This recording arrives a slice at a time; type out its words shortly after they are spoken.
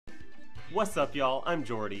What's up, y'all? I'm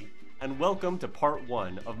Jordy, and welcome to part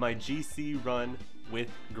 1 of my GC run with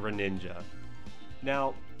Greninja.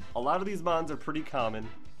 Now, a lot of these mons are pretty common,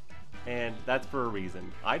 and that's for a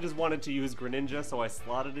reason. I just wanted to use Greninja, so I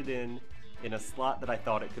slotted it in a slot that I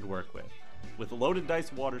thought it could work with. With Loaded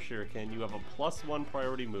Dice Water Shuriken, you have a +1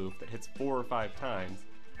 priority move that hits 4 or 5 times,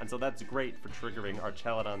 and so that's great for triggering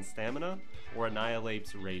Archaludon's Stamina or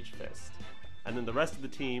Annihilape's Rage Fist. And then the rest of the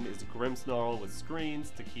team is Grimmsnarl with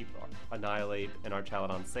Screens to keep Annihilape and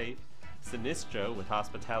Archaludon safe, Sinistcha with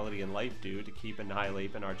Hospitality and Life Dew to keep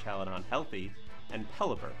Annihilape and Archaludon healthy, and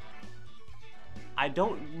Pelipper. I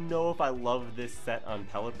don't know if I love this set on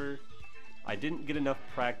Pelipper. I didn't get enough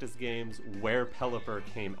practice games where Pelipper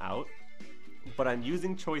came out, but I'm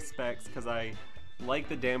using choice specs because I like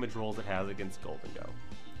the damage rolls it has against Gholdengo.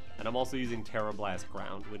 And I'm also using Tera Blast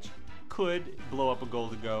Ground, which could blow up a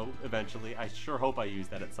Gholdengo eventually. I sure hope I use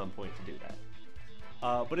that at some point to do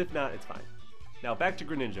that. But if not, it's fine. Now back to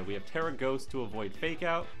Greninja. We have Tera Ghost to avoid Fake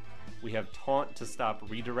Out. We have Taunt to stop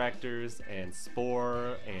Redirectors and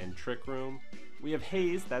Spore and Trick Room. We have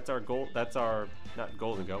Haze. That's our not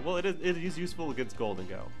Gholdengo. Well, it is useful against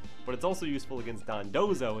Gholdengo, but it's also useful against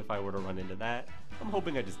Dondozo if I were to run into that. I'm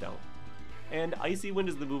hoping I just don't. And Icy Wind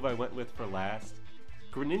is the move I went with for last.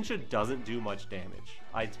 Greninja doesn't do much damage.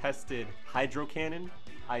 I tested Hydro Cannon,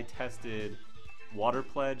 I tested Water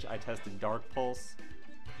Pledge, I tested Dark Pulse.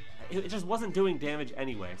 It just wasn't doing damage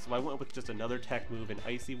anyway, so I went with just another tech move in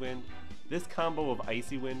Icy Wind. This combo of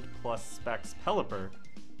Icy Wind plus Specs Pelipper,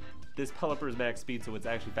 this Pelipper is max speed, so it's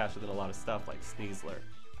actually faster than a lot of stuff like Sneasler.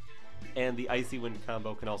 And the Icy Wind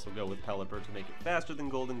combo can also go with Pelipper to make it faster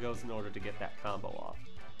than Gholdengo's in order to get that combo off.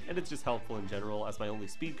 And it's just helpful in general as my only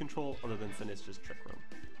speed control other than Sinistcha's Trick Room.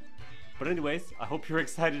 But anyways, I hope you're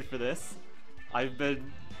excited for this. I've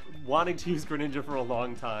been wanting to use Greninja for a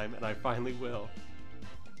long time, and I finally will.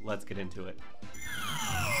 Let's get into it.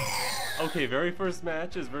 Okay, very first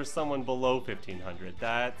match is versus someone below 1500.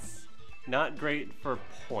 That's not great for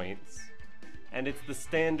points. And it's the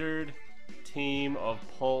standard team of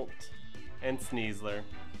Pult and Sneasler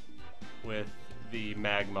with the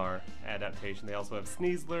Magmar adaptation. They also have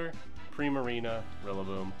Sneasler, Primarina,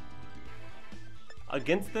 Rillaboom.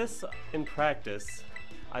 Against this, in practice,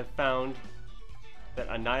 I've found that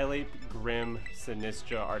Annihilape, Grimm,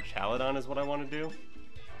 Sinistcha, Archaludon is what I want to do.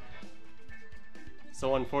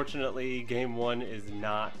 So unfortunately, game 1 is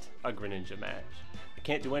not a Greninja match. I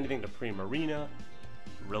can't do anything to Primarina,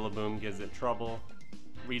 Rillaboom gives it trouble,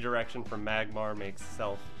 redirection from Magmar makes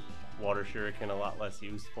Water Shuriken a lot less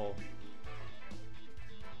useful.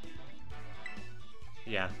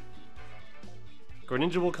 Yeah.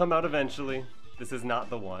 Greninja will come out eventually. This is not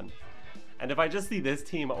the one. And if I just see this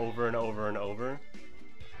team over and over and over,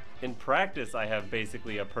 in practice I have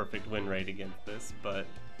basically a perfect win rate against this, but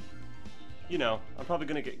you know, I'm probably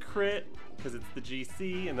going to get crit because it's the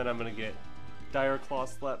GC, and then I'm going to get Dire Claw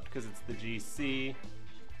slept because it's the GC,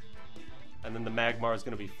 and then the Magmar is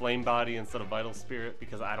going to be Flame Body instead of Vital Spirit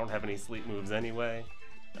because I don't have any sleep moves anyway,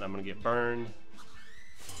 and I'm going to get burned.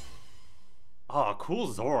 Oh, cool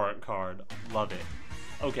Zoroark card. Love it.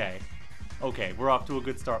 Okay. Okay, we're off to a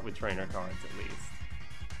good start with trainer cards, at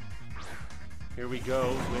least. Here we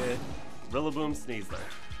go with Rillaboom Sneasler.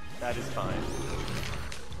 That is fine.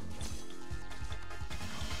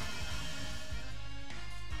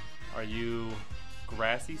 Are you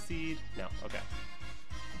Grassy Seed? No, okay.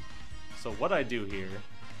 So what I do here,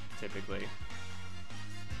 typically,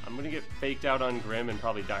 I'm going to get faked out on Grimm and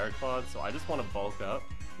probably Dire Clawed, so I just want to bulk up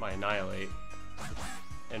my Annihilape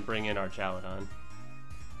and bring in Archaludon.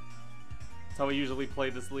 That's how I usually play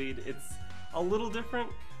this lead. It's a little different.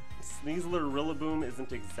 Sneasler Rillaboom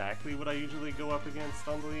isn't exactly what I usually go up against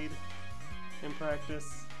on the lead in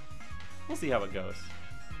practice. We'll see how it goes.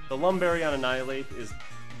 The Lum Berry on Annihilape is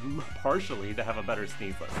partially to have a better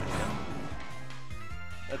Sneasler.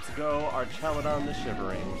 Let's go Archaludon the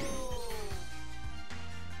Shivering.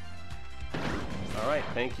 Alright,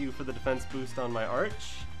 thank you for the defense boost on my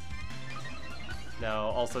Arch. Now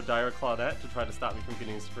also Dire Claw that to try to stop me from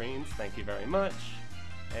getting screens. Thank you very much.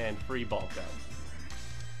 And free bulk up.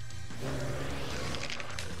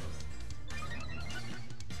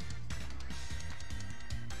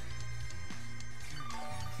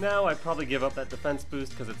 Now I probably give up that defense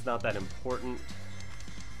boost because it's not that important.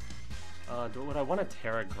 Would I want to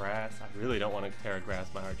Tera Grass? I really don't want to Tera Grass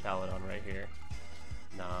my Archaludon right here.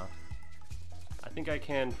 Nah. I think I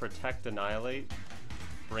can protect Annihilape,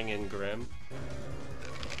 bring in Grimm.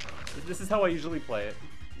 This is how I usually play it.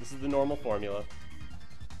 This is the normal formula.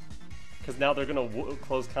 Because now they're going to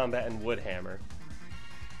close combat and Wood Hammer.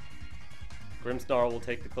 Grimmsnarl will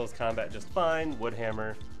take the close combat just fine. Wood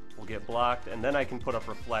Hammer will get blocked, and then I can put up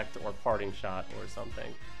Reflect or Parting Shot or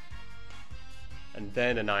something. And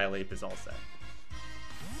then Annihilape is all set.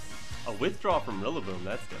 A withdraw from Rillaboom,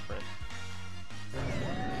 that's different.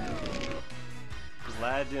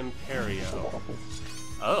 Gladimperio.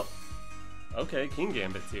 Oh. Okay, King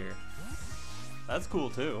Gambit's here. That's cool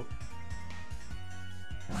too.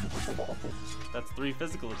 That's 3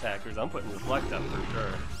 physical attackers. I'm putting Reflect up for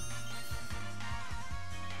sure.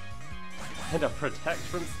 And a Protect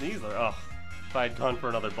from Sneasler. Oh, if I had gone for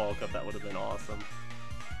another bulk up, that would have been awesome.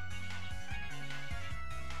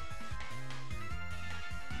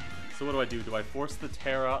 So what do? Do I force the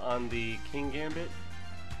Tera on the King Gambit?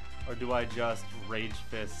 Or do I just Rage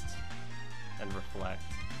Fist and Reflect?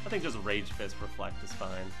 I think just Rage Fist Reflect is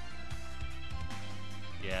fine.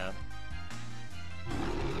 Yeah.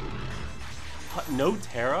 No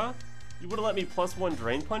Tera? You would've let me +1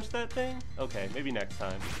 Drain Punch that thing? Okay, maybe next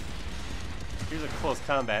time. Here's a close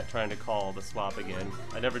combat trying to call the swap again.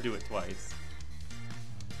 I never do it twice.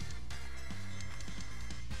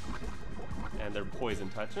 And they're Poison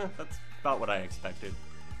Touch. That's about what I expected.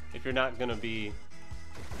 If you're not gonna be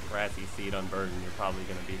Grassy Seed on Burden, you're probably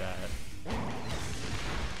gonna be that.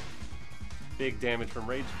 Big damage from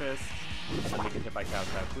Rage Fist. Then we get hit by Cow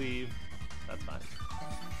Tap Cleave. That's fine.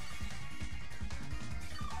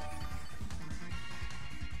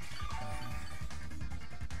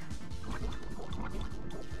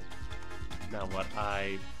 Now what,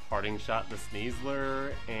 I Parting Shot the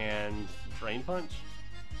Sneasler and Drain Punch?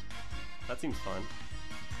 That seems fun.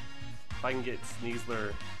 If I can get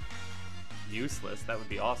Sneasler useless, that would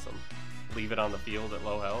be awesome. Leave it on the field at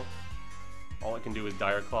low health. All it can do is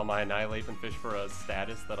Dire Claw my Annihilape and fish for a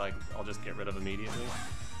status that I'll just get rid of immediately.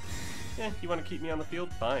 You want to keep me on the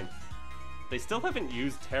field? Fine. They still haven't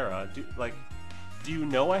used Tera. Do you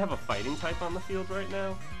know I have a fighting type on the field right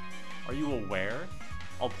now? Are you aware?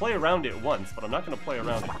 I'll play around it once, but I'm not going to play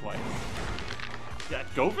around it twice. Yeah,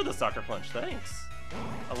 go for the Sucker Punch, thanks.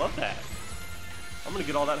 I love that. I'm going to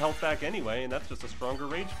get all that health back anyway, and that's just a stronger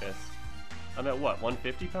Rage Fist. I'm at what,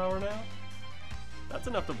 150 power now? That's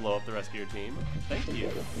enough to blow up the rest of your team. Thank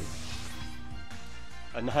you.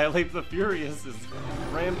 Annihilape the Furious is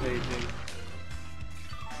rampaging.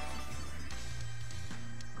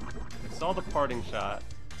 I saw the Parting Shot.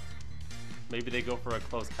 Maybe they go for a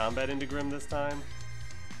close combat into Grim this time.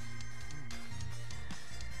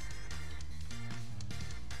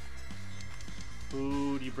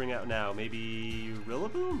 Who do you bring out now? Maybe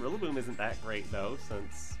Rillaboom? Rillaboom isn't that great though,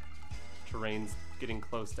 since terrain's getting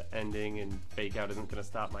close to ending and Fake Out isn't going to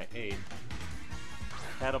stop my aid.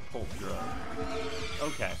 Catapult Drone.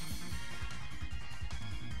 Okay.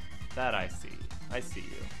 That I see. I see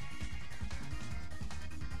you.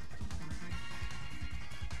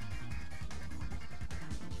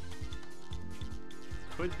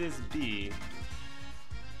 Could this be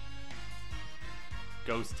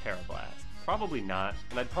Ghost Tera Blast? Probably not,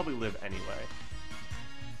 and I'd probably live anyway.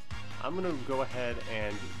 I'm gonna go ahead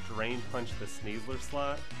and Drain Punch the Sneasler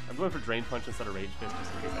slot. I'm going for Drain Punch instead of Rage Fist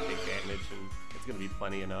just in case I take damage, and it's gonna be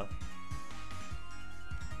plenty enough.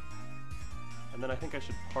 And then I think I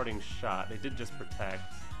should Parting Shot. They did just Protect.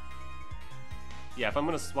 Yeah, if I'm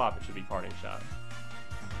gonna swap, it should be Parting Shot.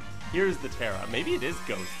 Here's the Tera. Maybe it is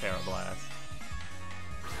Ghost Tera Blast.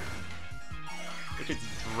 If it's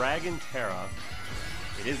Dragon Tera,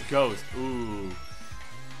 it is Ghost. Ooh.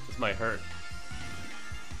 This might hurt.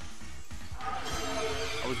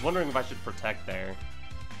 I was wondering if I should Protect there.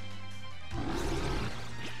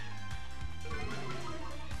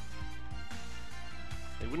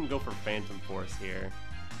 They wouldn't go for Phantom Force here.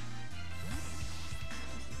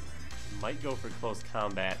 Might go for close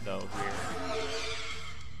combat though here.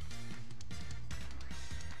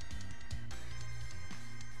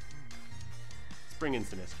 Let's bring in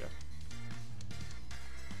Sinistcha.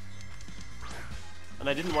 And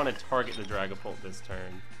I didn't want to target the Dragapult this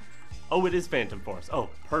turn. Oh, it is Phantom Force. Oh,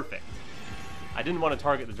 perfect. I didn't want to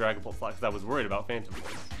target the Dragapult slot because I was worried about Phantom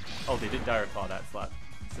Force. Oh, they did Dire Claw that slot.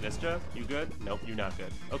 Sinistcha, you good? Nope, you're not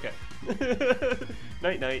good. Okay.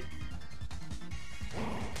 Night-night.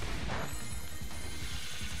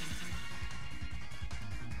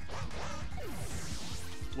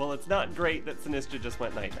 Well, it's not great that Sinistcha just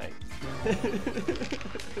went night-night.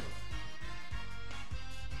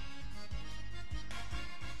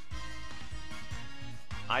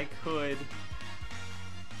 I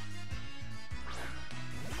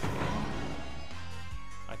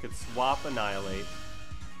could swap Annihilape.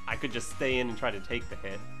 I could just stay in and try to take the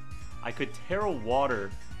hit. I could Tera Water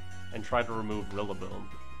and try to remove Rillaboom.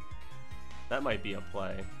 That might be a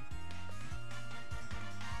play.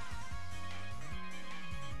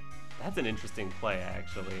 That's an interesting play,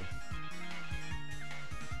 actually.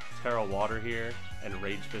 Tera Water here, and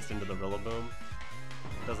Rage Fist into the Rillaboom.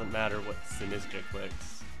 Doesn't matter what Sinistcha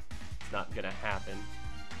clicks. It's not gonna happen.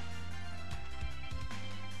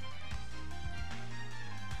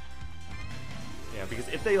 Yeah, because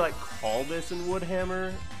if they like call this in Wood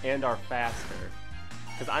Hammer and are faster,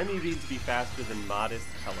 because I'm EV to be faster than Modest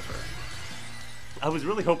Pelipper. I was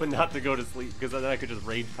really hoping not to go to sleep, because then I could just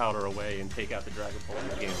Rage Powder away and take out the Dragon Pulse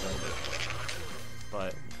and the game's over.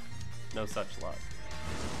 But no such luck.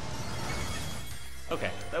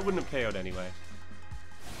 Okay, that wouldn't have KO'd anyway.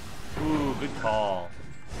 Ooh, good call.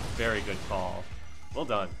 Very good call. Well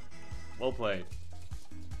done. Well played.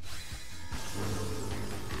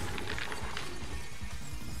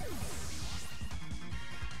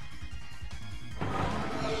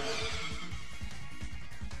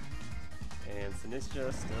 And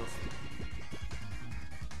Sinistcha still sleeping.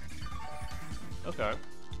 Okay.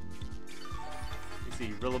 You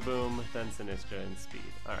see Rillaboom, then Sinistcha, and Speed.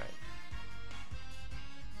 Alright.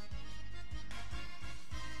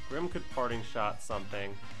 Grim could Parting Shot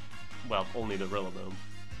something. Well, only the Rillaboom.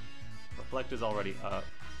 Reflect is already up.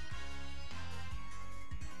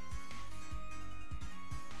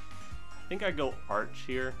 I think I go Arch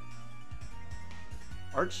here.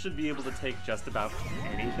 Arch should be able to take just about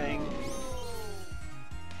anything.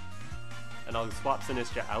 And I'll swap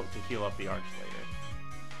Sinistcha out to heal up the Arch later.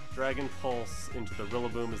 Dragon Pulse into the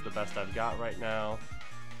Rillaboom is the best I've got right now.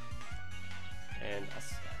 And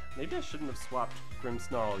maybe I shouldn't have swapped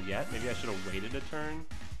Grimmsnarl yet. Maybe I should have waited a turn.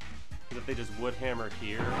 Because if they just Wood Hammer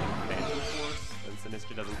here and Phantom Force, then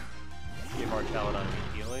Sinistcha doesn't give Archaludon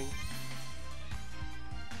any healing.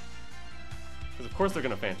 Because of course they're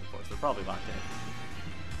going to Phantom Force. They're probably locked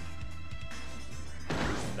in.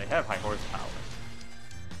 They have high horsepower.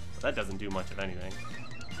 But that doesn't do much of anything.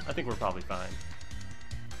 I think we're probably fine.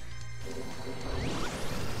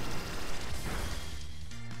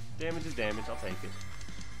 Damage is damage. I'll take it.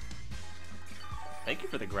 Thank you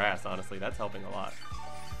for the grass, honestly. That's helping a lot.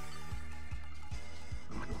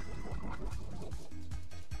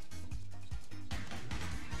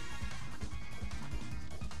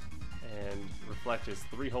 And Reflect is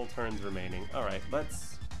 3 whole turns remaining. Alright,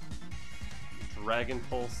 let's Dragon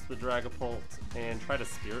Pulse the Dragapult and try to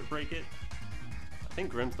Spirit Break it. I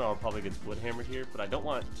think Grimmsnarl probably gets Wood Hammered here, but I don't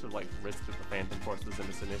want to like risk that the Phantom Forces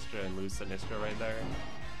into Sinistcha and lose Sinistcha right there.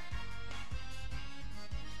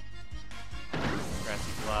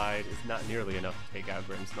 Grassy Glide is not nearly enough to take out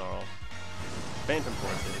Grimmsnarl. Phantom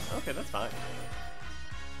Forces. Okay, that's fine.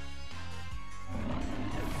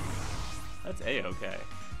 That's A-okay.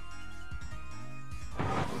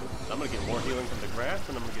 So I'm gonna get more healing from the grass,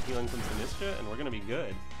 and I'm gonna get healing from Sinistcha, and we're gonna be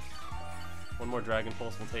good. One more Dragon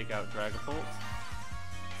Pulse will take out Dragapult.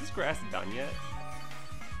 Is this grass done yet?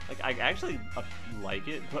 Like, I actually like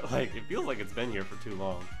it, but like, it feels like it's been here for too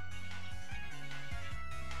long.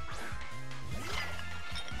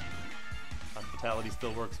 Hospitality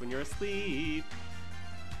still works when you're asleep.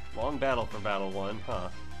 Long battle for Battle 1, huh?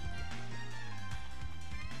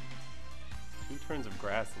 2 turns of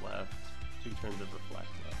grass left. 2 turns of Reflect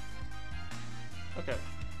left. Okay.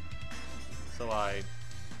 So I'm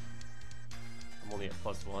only at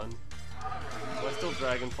 +1. So I still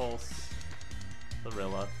Dragon Pulse the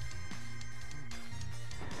Rilla.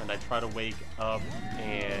 And I try to wake up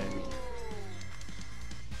and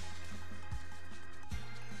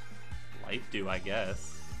Life Dew, I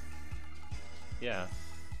guess. Yeah.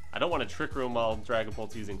 I don't want to Trick Room while Dragon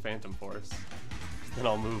Pulse using Phantom Force. Then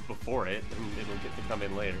I'll move before it, and it'll get to come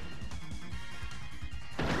in later.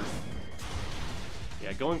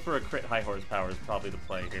 Yeah, going for a crit high horsepower is probably the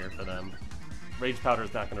play here for them. Rage Powder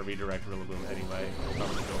is not going to redirect Rillaboom anyway. I'll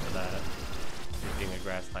probably go for that. It being a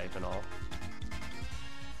grass type and all.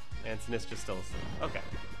 And Sinistcha's still asleep. Okay.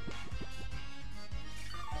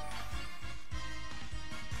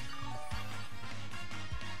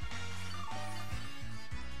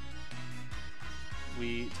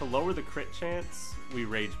 To lower the crit chance, we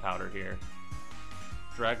Rage Powder here.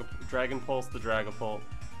 Dragon Pulse the Dragapult.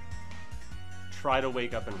 Try to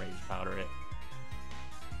wake up and Rage Powder it.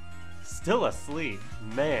 Still asleep,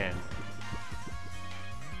 man.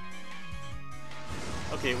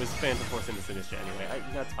 Okay, it was Phantom Force into Sinistcha anyway.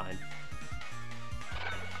 That's fine.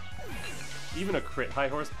 Even a crit high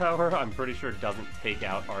horsepower, I'm pretty sure doesn't take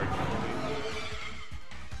out Arch.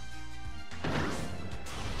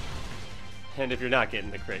 And if you're not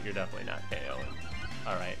getting the crit, you're definitely not KOing.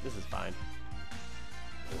 Alright, this is fine.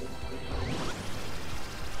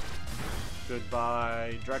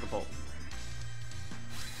 Goodbye, Dragapult.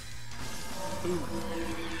 Ooh.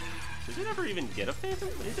 Did it ever even get a Phantom?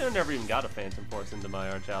 It never even got a Phantom Force into my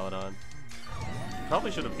Archaludon.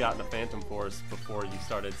 Probably should have gotten a Phantom Force before you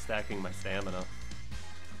started stacking my stamina.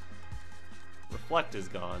 Reflect is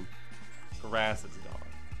gone. Grass is gone.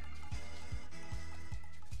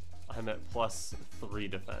 I'm at +3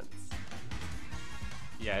 defense.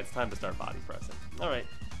 Yeah, it's time to start body pressing. Alright.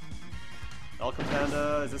 It all comes down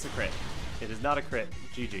to, is this a crit? It is not a crit.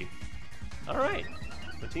 GG. Alright.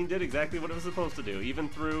 The team did exactly what it was supposed to do, even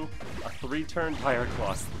through a 3-turn Fire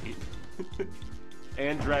Claw sleep.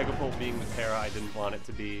 And Dragapult being the Tera I didn't want it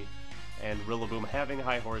to be, and Rillaboom having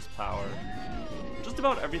high horsepower. Just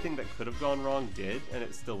about everything that could have gone wrong did, and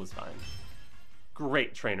it still was fine.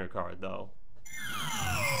 Great trainer card, though.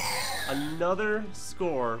 Another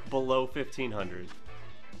score below 1500.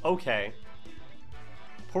 Okay.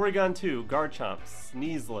 Porygon 2, Garchomp,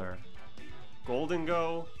 Sneasler, Golden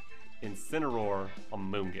Go, Incineroar,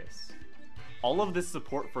 Amoonguss. All of this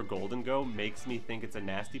support for Golden Go makes me think it's a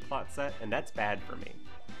nasty plot set, and that's bad for me.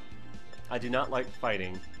 I do not like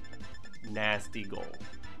fighting nasty gold.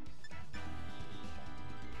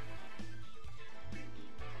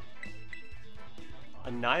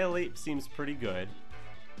 Annihilape seems pretty good.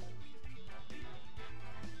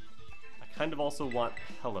 I kind of also want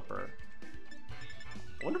Pelipper.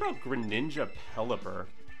 I wonder about Greninja Pelipper.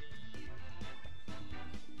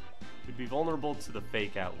 Would be vulnerable to the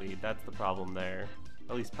fake out lead. That's the problem there.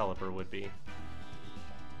 At least Pelipper would be.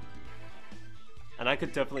 And I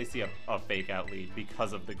could definitely see a fake out lead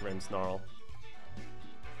because of the Grimmsnarl.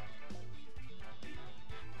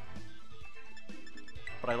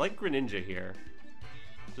 But I like Greninja here.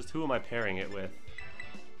 Just who am I pairing it with?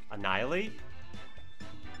 Annihilape?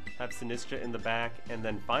 Have Sinistcha in the back, and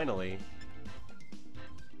then finally...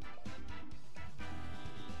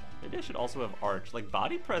 Maybe I should also have Arch. Like,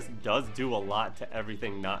 Body Press does do a lot to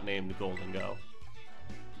everything not named Golden Go.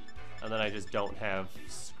 And then I just don't have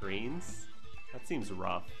screens? That seems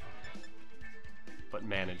rough. But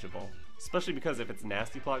manageable. Especially because if it's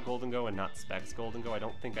Nasty Plot Golden Go and not Specs Golden Go, I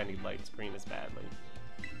don't think I need Light Screen as badly.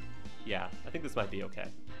 Yeah, I think this might be okay.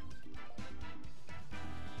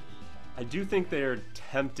 I do think they're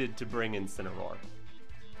tempted to bring in Incineroar,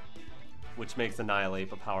 which makes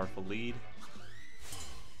Annihilape a powerful lead.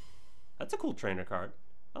 That's a cool trainer card.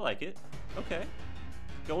 I like it. Okay.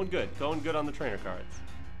 Going good on the trainer cards.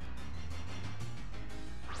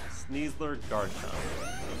 Sneasler,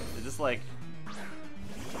 Garchomp. Is this like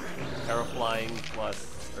Terra Flying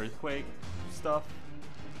plus Earthquake stuff?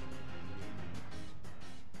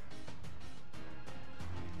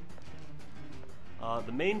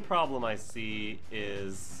 The main problem I see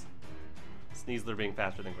is Sneasler being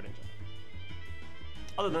faster than Greninja.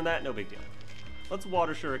 Other than that, no big deal. Let's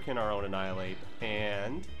Water Shuriken our own Annihilape,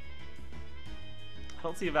 and I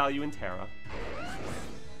don't see a value in Tera.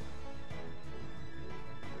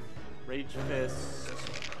 Rage Fist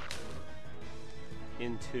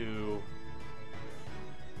into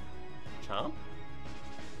Chomp?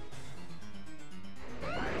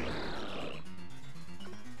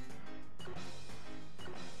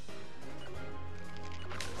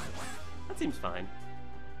 That seems fine.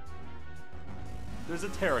 There's a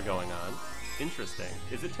Tera going on. Interesting.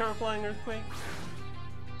 Is it Tera Flying Earthquake?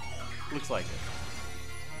 Looks like it.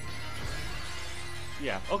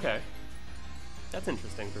 Yeah, okay. That's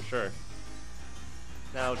interesting for sure.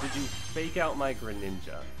 Now, did you fake out my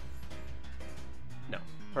Greninja? No.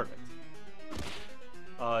 Perfect.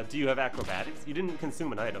 Do you have Acrobatics? You didn't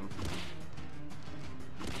consume an item.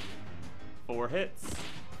 4 hits.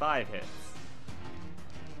 5 hits.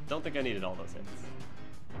 Don't think I needed all those hits.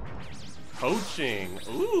 Coaching!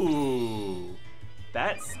 Ooh!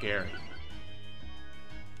 That's scary.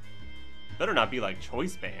 Better not be like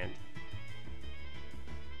Choice Band.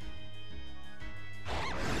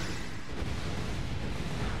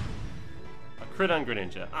 A crit on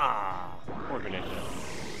Greninja. Ah! Poor Greninja.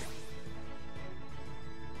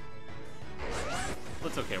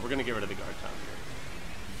 That's okay, we're gonna get rid of the Garchomp.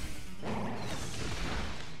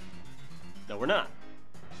 No, we're not.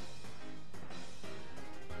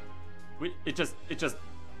 It just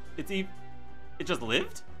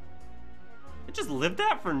lived? It just lived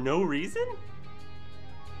that for no reason?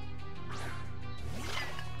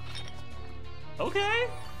 Okay.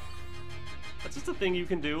 That's just a thing you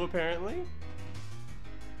can do, apparently.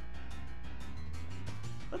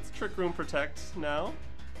 Let's Trick Room Protect now.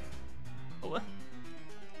 Oh, what?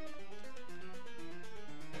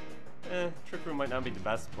 Trick Room might not be the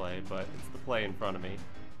best play, but it's the play in front of me.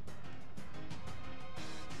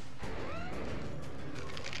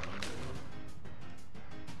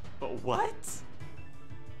 But what?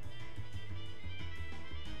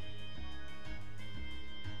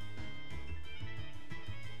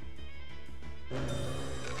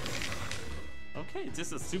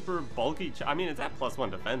 just a super bulky... I mean, it's at +1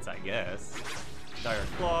 defense, I guess. Dire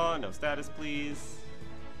Claw, no status, please.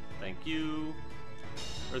 Thank you.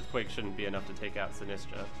 Earthquake shouldn't be enough to take out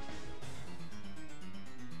Sinistcha.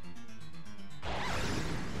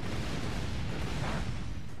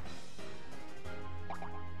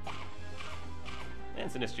 And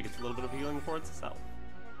Sinistcha gets a little bit of healing for itself.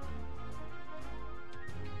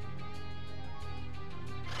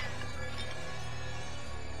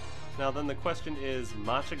 Now then the question is,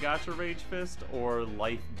 Matcha Gotcha Rage Fist or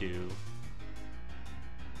Life Dew?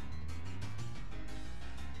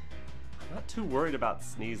 I'm not too worried about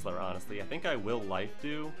Sneasler, honestly. I think I will Life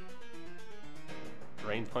Dew.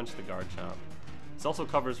 Drain Punch the Garchomp. This also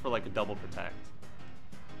covers for like a double protect.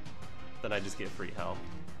 Then I just get free health.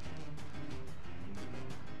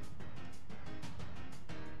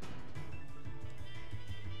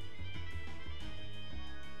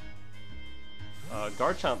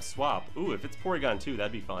 Garchomp swap. Ooh, if it's Porygon 2,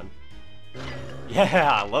 that'd be fun. Yeah,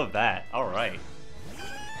 I love that. Alright.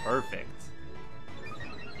 Perfect.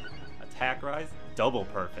 Attack Rise, double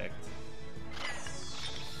perfect.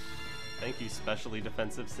 Thank you, specially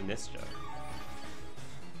defensive Sinistcha.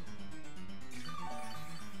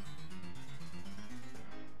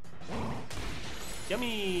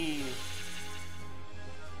 Yummy!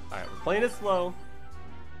 Alright, we're playing it slow,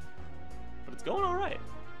 but it's going alright.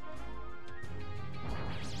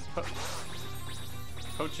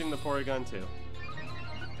 Coaching the Porygon 2.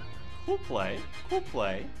 Cool play, cool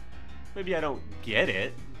play. Maybe I don't get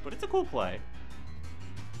it, but it's a cool play.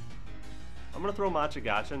 I'm gonna throw Matcha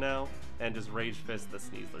Gotcha now and just Rage Fist the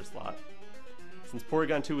Sneasler slot. Since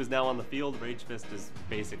Porygon 2 is now on the field, Rage Fist is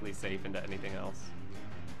basically safe into anything else.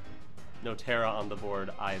 No Tera on the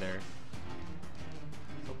board either.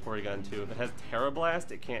 So Porygon 2, if it has Tera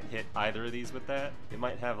Blast, it can't hit either of these with that. It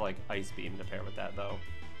might have like Ice Beam to pair with that though,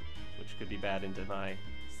 which could be bad into my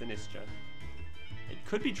Sinistcha. It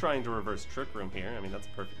could be trying to reverse Trick Room here. I mean, that's a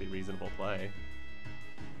perfectly reasonable play.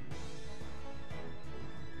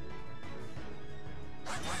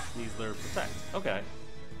 Sneasler, Protect. Okay.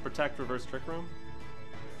 Protect, reverse Trick Room.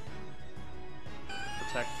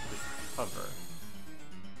 Protect, recover.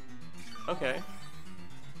 Okay.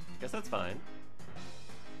 Guess that's fine.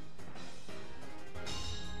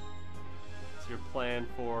 So your plan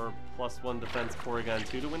for +1 defense Porygon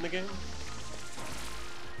 2 to win the game?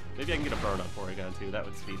 Maybe I can get a burn on Porygon 2. That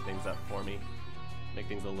would speed things up for me. Make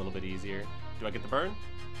things a little bit easier. Do I get the burn?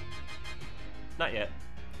 Not yet.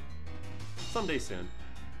 Someday soon.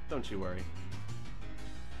 Don't you worry.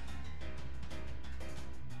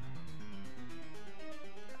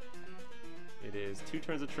 It is 2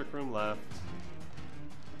 turns of Trick Room left.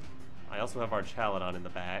 I also have Archaludon in the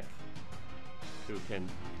back, who can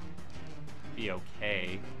be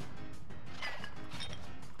okay.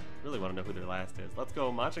 Really want to know who their last is. Let's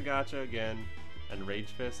go Matcha Gotcha again and Rage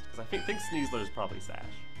Fist, because I think Sneasler is probably Sash.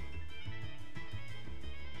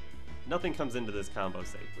 Nothing comes into this combo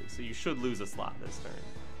safely, so you should lose a slot this turn,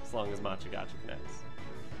 as long as Matcha Gotcha connects.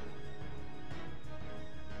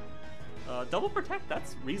 Double Protect,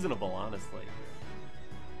 that's reasonable, honestly.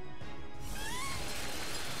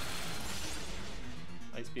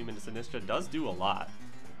 Ice Beam into Sinistcha does do a lot.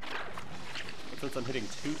 But since I'm hitting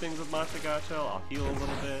 2 things with Matcha Gotcha, I'll heal a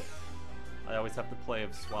little bit. I always have the play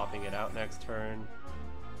of swapping it out next turn.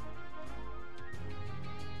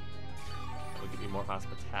 That would give me more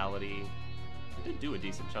hospitality. It did do a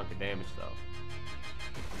decent chunk of damage, though.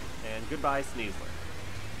 And goodbye, Sneasler.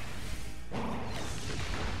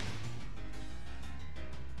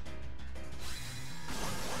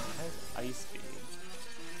 Ice Beam.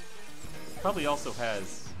 Probably also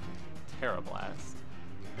has Tera Blast.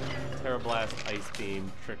 Tera Blast, Ice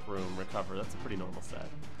Beam, Trick Room, Recover. That's a pretty normal set.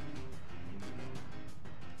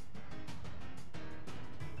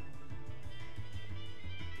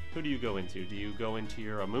 Who do you go into? Do you go into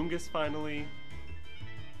your Amoonguss finally?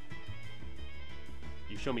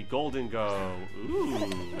 You show me Golden Go. Ooh.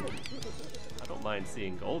 I don't mind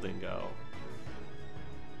seeing Golden Go.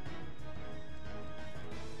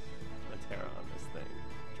 Tera on this thing.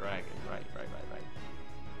 Dragon, right.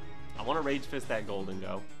 I want to Rage Fist that Golden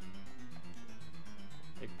Go.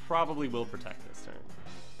 They probably will protect this turn.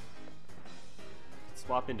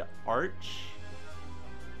 Swap into Arch.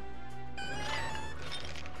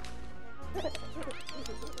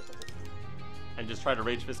 And just try to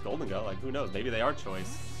Rage Fist Golden Go. Like, who knows? Maybe they are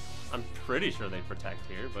choice. I'm pretty sure they protect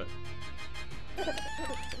here, but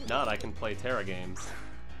if not, I can play Tera games.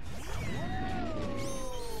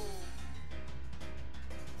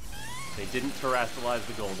 They didn't terrestrialize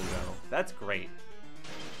the Golden Go. That's great.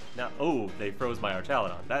 Now, oh, they froze my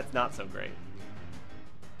Archaludon. That's not so great.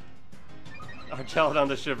 Archaludon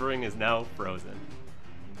the Shivering is now frozen.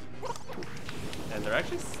 And they're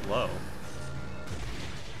actually slow.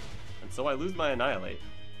 And so I lose my Annihilape.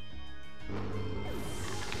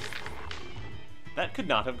 That could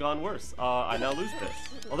not have gone worse. I now lose this.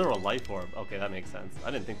 Oh, they're a Life Orb. Okay, that makes sense.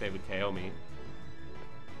 I didn't think they would KO me.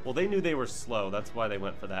 Well, they knew they were slow. That's why they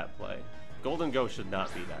went for that play. Golden Ghost should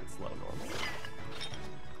not be that slow normally.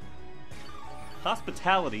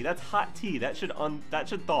 Hospitality, that's hot tea. That should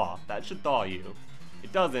thaw. That should thaw you.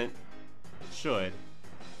 It doesn't. It should.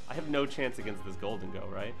 I have no chance against this Golden Go,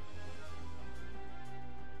 right?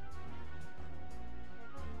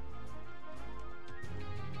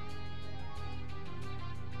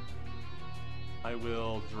 I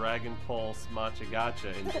will Dragon Pulse Matcha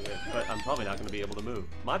Gotcha into it, but I'm probably not going to be able to move.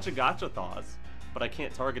 Matcha Gotcha thaws, but I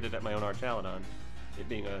can't target it at my own Archaludon, it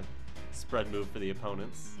being a spread move for the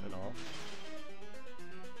opponents and all.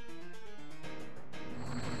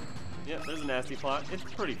 Yep, there's a nasty plot. It's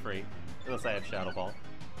pretty free, unless I have Shadow Ball.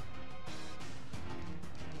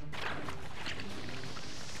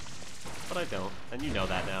 But I don't, and you know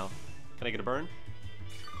that now. Can I get a burn?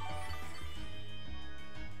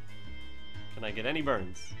 Can I get any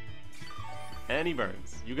burns? Any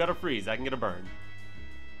burns. You got a freeze, I can get a burn.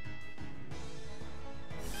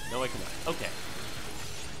 No, I cannot. Okay.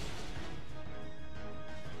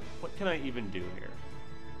 What can I even do here?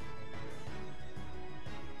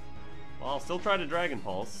 Well, I'll still try to Dragon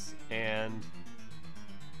Pulse, and...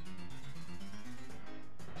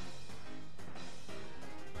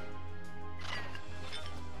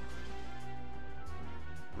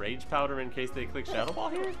 Rage Powder in case they click Shadow Ball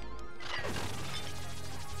here?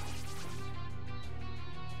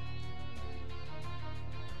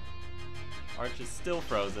 Arch is still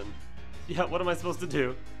frozen. Yeah, what am I supposed to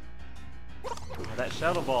do? That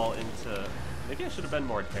Shadow Ball into... Maybe I should have been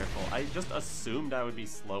more careful. I just assumed I would be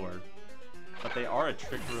slower. But they are a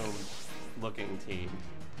Trick Room looking team.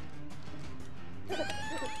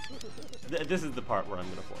 This is the part where I'm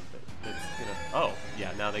gonna forfeit. It's gonna... Oh,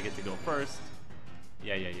 yeah, now they get to go first.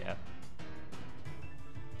 Yeah.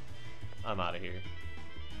 I'm out of here.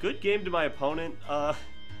 Good game to my opponent. I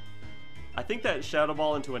think that Shadow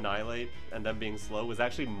Ball into Annihilape and them being slow was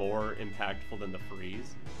actually more impactful than the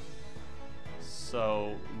freeze.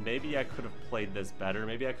 So maybe I could have played this better.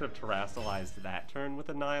 Maybe I could have terrestrialized that turn with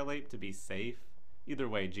Annihilape to be safe. Either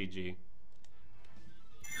way, GG.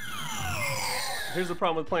 Here's the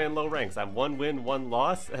problem with playing low ranks. I'm 1 win, 1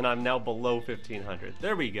 loss, and I'm now below 1500.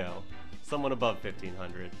 There we go. Someone above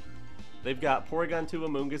 1500. They've got Porygon 2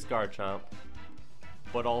 Amoonguss Garchomp,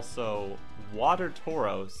 but also Water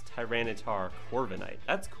Tauros, Tyranitar, Corviknight.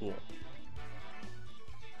 That's cool.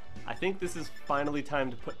 I think this is finally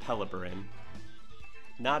time to put Pelipper in.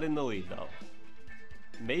 Not in the lead though.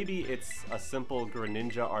 Maybe it's a simple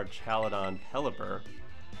Greninja Archaludon Pelipper.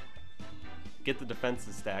 Get the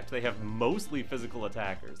defenses stacked. They have mostly physical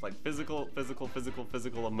attackers, like physical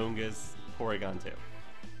Amoonguss, Porygon 2.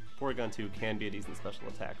 Porygon 2 can be a decent special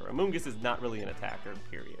attacker. Amoonguss is not really an attacker,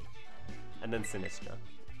 period. And then Sinistcha.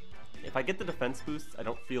 If I get the defense boosts, I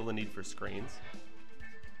don't feel the need for screens.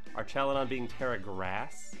 Archaludon being Tera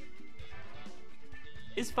Grass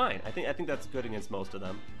is fine. I think that's good against most of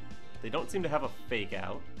them. They don't seem to have a Fake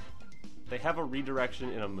Out. They have a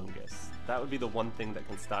redirection in Amoonguss. That would be the one thing that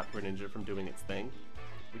can stop Greninja from doing its thing.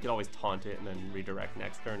 We could always taunt it and then redirect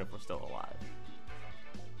next turn if we're still alive.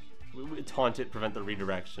 We taunt it, prevent the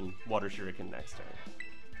redirection, Water Shuriken next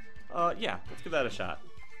turn. Yeah, let's give that a shot.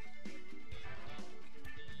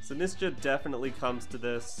 Sinistcha definitely comes to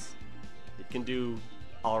this. It can do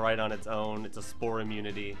alright on its own. It's a Spore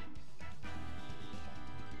immunity.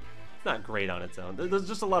 It's not great on its own. There's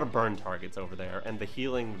just a lot of burn targets over there, and the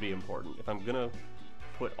healing would be important. If I'm gonna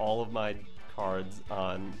put all of my cards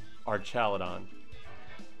on Archaludon,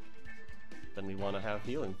 then we want to have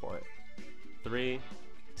healing for it. 3,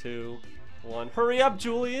 2, 1. Hurry up,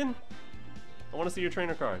 Julian! I want to see your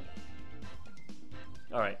trainer card.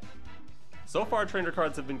 Alright. So far, trainer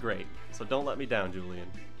cards have been great, so don't let me down, Julian.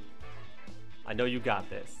 I know you got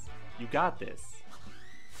this. You got this.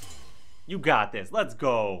 You got this. Let's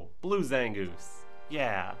go. Blue Zangoose.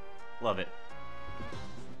 Yeah. Love it.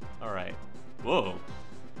 Alright. Whoa.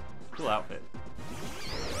 Cool outfit.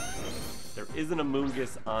 There is an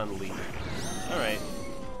Amoonguss on lead. Alright.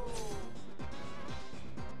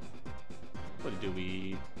 What do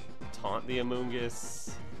we taunt the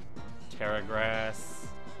Amoonguss? Tera Grass,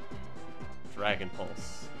 Dragon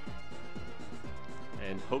Pulse,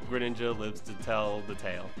 and hope Greninja lives to tell the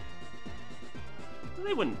tale.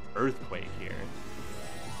 They wouldn't Earthquake here.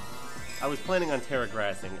 I was planning on Tera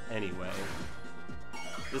Grassing anyway.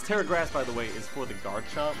 This Tera Grass, by the way, is for the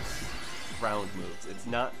Garchomps, ground moves. It's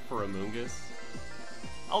not for Amoonguss.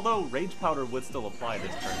 Although Rage Powder would still apply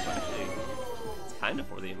this turn, but I think it's kind of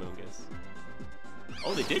for the Amoonguss.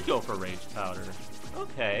 Oh, they did go for Rage Powder.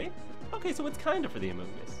 Okay. Okay, so it's kind of for the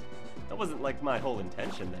Amoonguss. That wasn't like my whole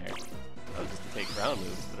intention there. That was just to take ground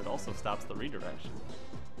moves, but it also stops the redirection.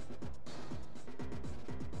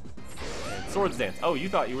 And Swords Dance. Oh, you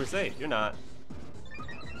thought you were safe. You're not.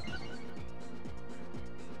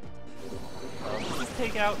 Does this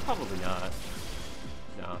take out? Probably not.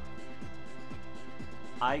 No.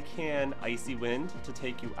 I can Icy Wind to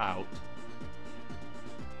take you out.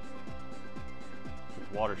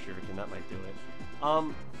 Water Shuriken, that might do it.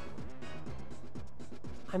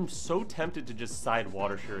 I'm so tempted to just side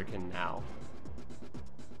Water Shuriken now.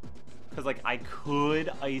 Because, like, I could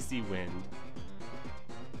Icy Wind.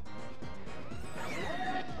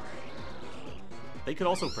 They could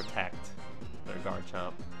also protect their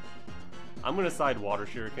Garchomp. I'm gonna side Water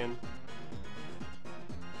Shuriken.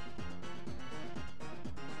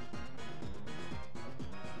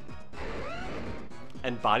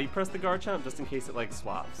 And body press the Garchomp just in case it like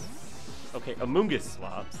swaps. Okay, Amoonguss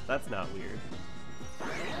swaps. That's not weird.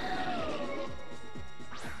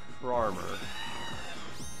 Armor.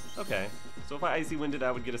 Okay, so if I Icy Winded,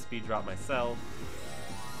 I would get a speed drop myself.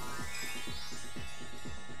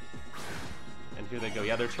 And here they go.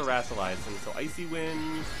 Yeah, they're terrestrializing. So Icy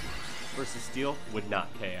Wind versus Steel would not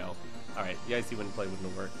KO. Alright, the Icy Wind play wouldn't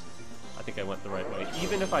have worked. I think I went the right way.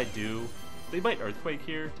 Even if I do, they might Earthquake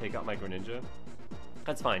here, take out my Greninja.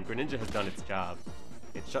 That's fine. Greninja has done its job.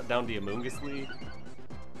 It shut down the Amoonguss lead.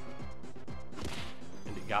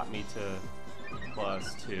 And it got me to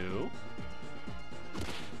 +2.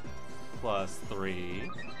 +3.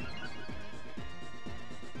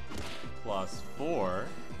 +4.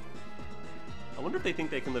 I wonder if they think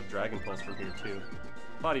they can live Dragon Pulse from here too.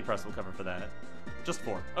 Body Press will cover for that. Just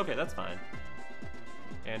 4. Okay, that's fine.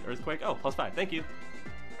 And Earthquake. Oh, +5. Thank you.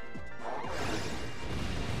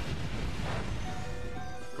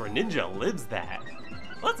 Greninja lives that.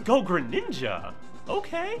 Let's go, Greninja!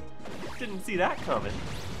 Okay. Didn't see that coming.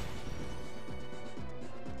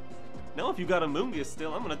 Now if you got Amoonguss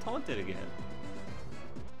still, I'm gonna taunt it again.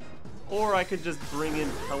 Or I could just bring in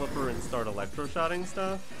Pelipper and start Electro Shotting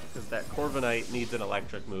stuff, because that Corviknight needs an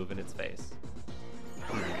electric move in its face.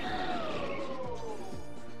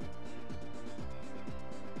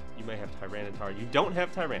 You may have Tyranitar. You don't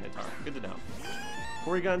have Tyranitar. Good to know.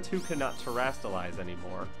 Porygon 2 cannot terrestrialize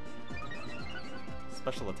anymore.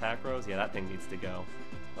 Special attack rose? Yeah, that thing needs to go.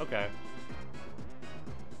 Okay.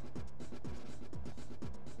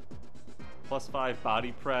 +5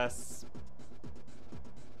 body press.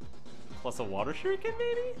 Plus a Water Shuriken,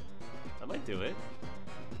 maybe? That might do it.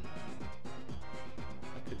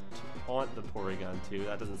 I could taunt the Porygon 2.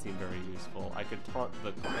 That doesn't seem very useful. I could taunt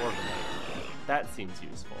the Corviknight. That seems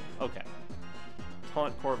useful. Okay.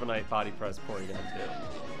 Taunt, Corviknight, body press, Porygon 2.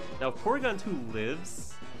 Now, if Porygon 2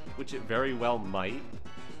 lives, which it very well might,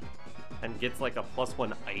 and gets like a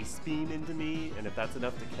 +1 Ice Beam into me, and if that's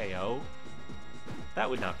enough to KO, that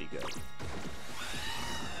would not be good.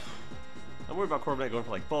 I'm worried about Corviknight going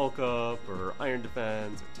for like Bulk Up, or Iron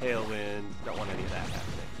Defense, or Tailwind. Don't want any of that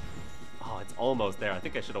happening. Oh, it's almost there. I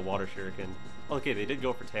think I should have Water Shuriken. Okay, they did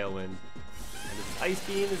go for Tailwind. And this Ice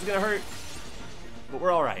Beam is gonna hurt, but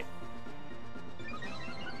we're alright.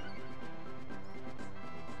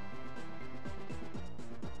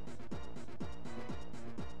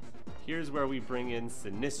 Here's where we bring in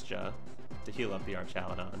Sinistcha to heal up the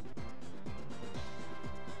Archaludon.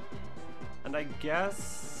 And I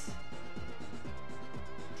guess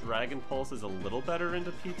Dragon Pulse is a little better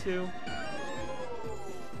into P2.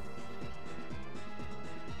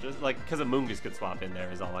 Just like, because Amoonguss could swap in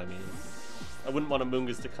there is all I mean. I wouldn't want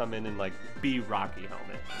Amoonguss to come in and like be Rocky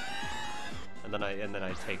Helmet. And then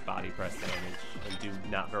I take body press damage and do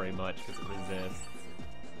not very much because it resists.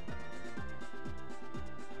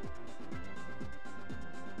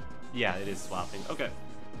 Yeah, it is swapping. Okay,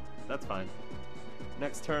 that's fine.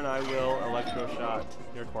 Next turn I will Electro Shot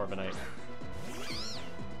your Corviknight.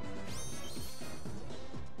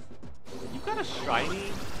 You've got a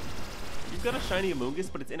shiny Amoonguss,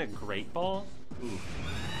 but it's in a Great Ball? Ooh.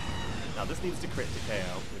 Now this needs to crit to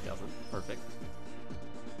KO. It doesn't. Perfect.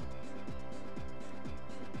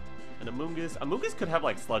 And Amoonguss could have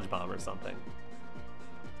like Sludge Bomb or something.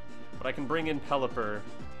 But I can bring in Pelipper.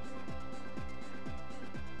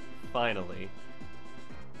 Finally.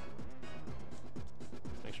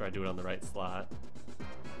 Make sure I do it on the right slot.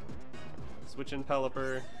 Switch in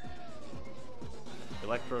Pelipper.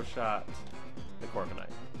 Electro Shot the Corviknight.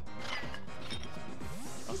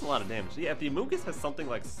 That was a lot of damage. Yeah, if the Amoonguss has something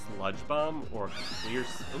like Sludge Bomb or Clear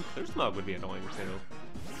Smog would be annoying too.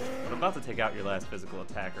 But I'm about to take out your last physical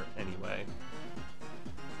attacker anyway.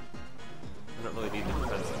 I don't really need the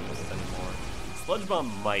defensive boosts anymore. Sludge Bomb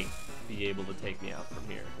might be able to take me out from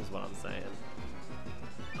here, is what I'm saying.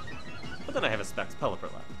 But then I have a Specs Pelipper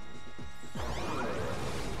left.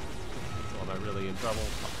 So am I really in trouble?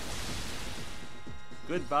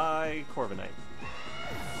 Goodbye, Corviknight.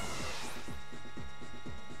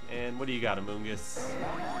 And what do you got, Amoonguss?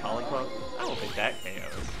 Pollen Club? I don't think that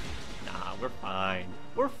KOs. Nah, we're fine.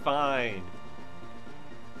 We're fine.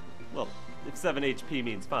 Well, if 7 HP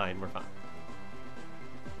means fine, we're fine.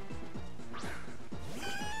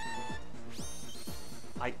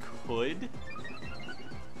 I could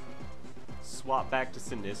swap back to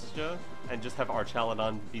Sinistcha and just have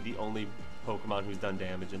Archaludon be the only Pokemon who's done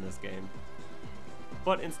damage in this game.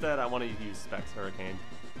 But instead, I want to use Specs Hurricane.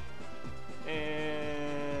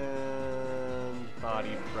 And Body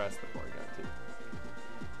Press before I got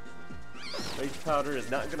to. Rage Powder is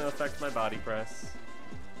not going to affect my Body Press.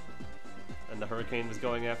 And the Hurricane was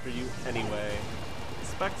going after you anyway.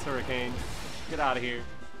 Specs Hurricane, get out of here.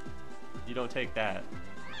 You don't take that.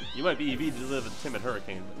 You might be EV to live a Timid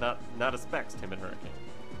Hurricane, but not a Specs Timid Hurricane.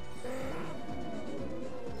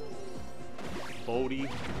 Body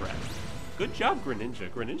Press. Good job, Greninja.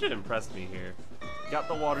 Greninja impressed me here. Got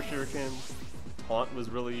the Water Shuriken. Taunt was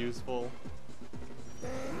really useful.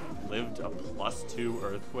 Lived a +2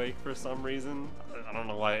 Earthquake for some reason. I don't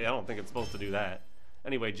know why. I don't think it's supposed to do that.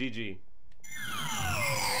 Anyway, GG.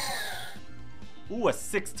 Ooh, a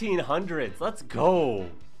 1600s. Let's go.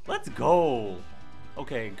 Let's go.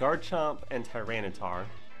 Okay, Garchomp and Tyranitar.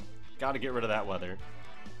 Gotta get rid of that weather.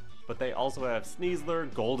 But they also have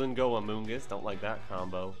Sneasler, Golden Go Amoonguss. Don't like that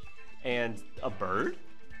combo. And a bird?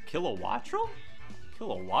 Kilowattrel?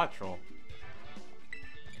 Kilowattrel.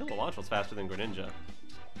 Kilowattrel's faster than Greninja.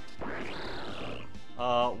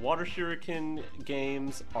 Water Shuriken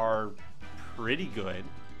games are pretty good.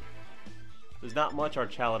 There's not much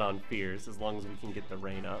Archaludon fears as long as we can get the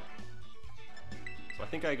rain up. So I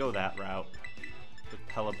think I go that route with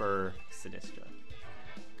Pelipper, Sinistcha.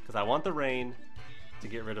 Because I want the rain to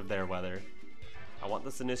get rid of their weather. I want the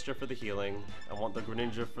Sinistcha for the healing. I want the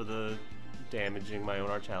Greninja for the damaging my own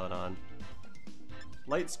Archaludon.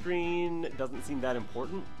 Light Screen doesn't seem that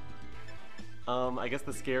important. I guess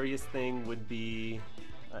the scariest thing would be...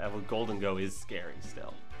 well, Golden Go is scary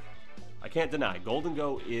still. I can't deny, Golden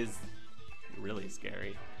Go is really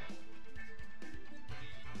scary.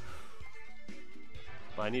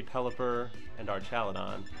 But I need Pelipper and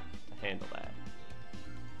Archaludon to handle that.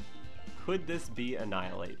 Could this be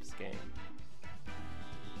Annihilape's game?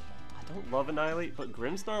 I don't love Annihilate, but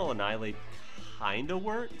Grimmsnarl Annihilate kinda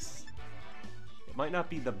works. It might not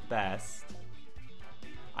be the best.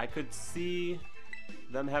 I could see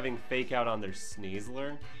them having Fake Out on their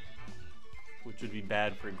Sneasler, which would be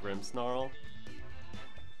bad for Grimmsnarl.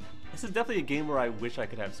 This is definitely a game where I wish I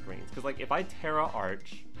could have screens, because like if I Tera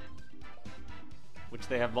Arch, which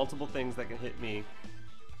they have multiple things that can hit me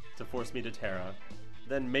to force me to Tera,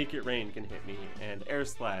 then Make It Rain can hit me, and Air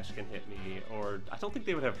Slash can hit me, or I don't think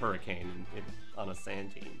they would have Hurricane on a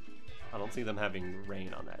sand team. I don't see them having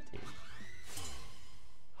Rain on that team.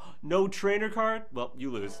 No trainer card? Well,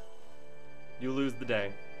 you lose. You lose the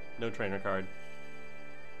day. No trainer card.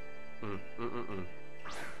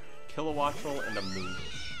 Kilowattrel and a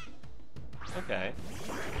Moonguss. Okay.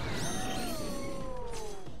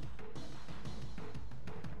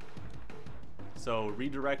 So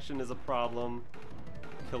redirection is a problem.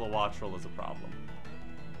 Kilowattrel is a problem.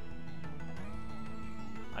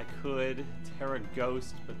 I could Tera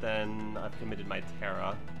Ghost, but then I've committed my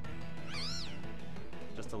Tera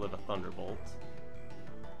just to live a Thunderbolt,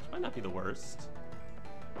 which might not be the worst.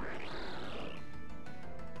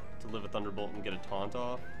 To live a Thunderbolt and get a Taunt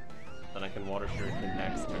off, then I can Water Shuriken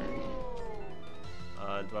next turn.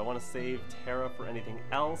 Do I want to save Tera for anything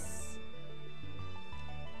else?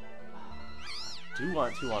 I do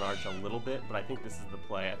want to on Arch a little bit, but I think this is the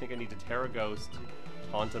play. I think I need to Tera Ghost,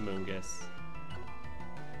 Taunt Amoonguss,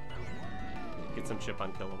 get some chip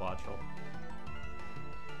on Kilowattrel.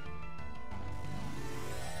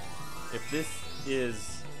 If this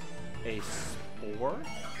is a Spore,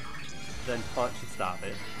 then Taunt should stop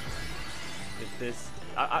it. If this...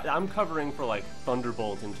 I'm covering for like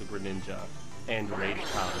Thunderbolt into Greninja and Rage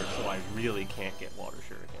Powder, so I really can't get Water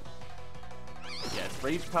Shuriken. Yes,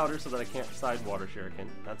 Rage Powder so that I can't side Water Shuriken.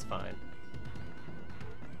 That's fine.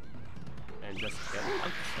 And just...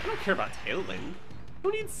 I don't care about Tailwind.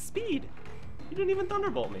 Who needs speed? You didn't even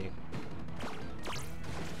Thunderbolt me.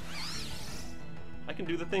 I can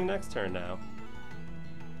do the thing next turn now.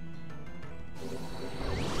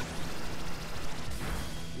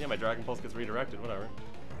 Yeah, my Dragon Pulse gets redirected, whatever.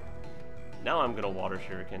 Now I'm gonna Water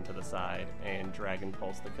Shuriken to the side and Dragon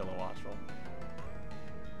Pulse the Kilowattrel.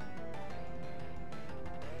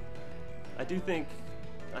 I think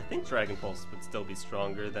Dragon Pulse would still be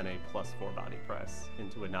stronger than a +4 body press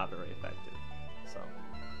into a not very effective. So,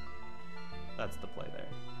 that's the play there.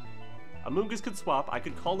 Amoonguss could swap. I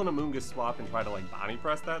could call an Amoonguss swap and try to like body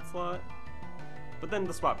press that slot. But then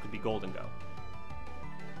the swap could be Golden Go.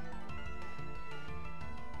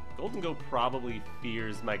 Golden Go probably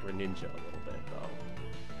fears my Greninja a little bit though.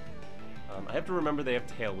 I have to remember they have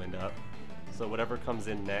Tailwind up. So whatever comes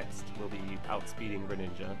in next will be outspeeding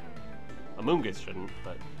Greninja. Amoonguss shouldn't,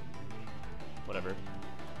 but whatever.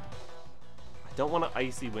 I don't want to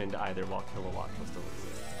Icy Wind either while Kilowattrel still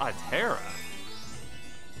exists. Ah, Tera!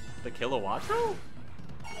 The Kilowattrel?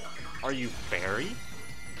 Are you fairy?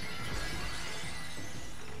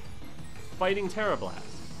 Fighting Tera Blast.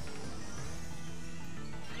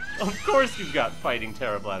 Of course you've got Fighting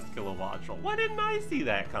Tera Blast Kilowattrel. Why didn't I see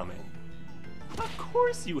that coming? Of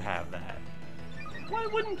course you have that. Why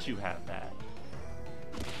wouldn't you have that?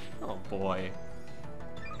 Oh boy.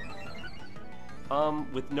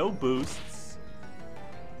 With no boosts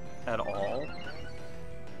at all,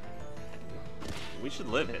 we should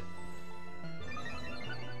live it.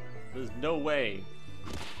 There's no way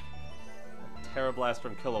a Tera Blast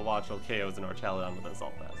from Kilowattrel KOs an Archaludon with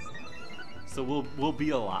Assault Vest. So we'll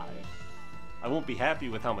be alive. I won't be happy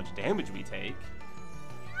with how much damage we take.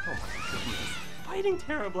 Oh my goodness. Fighting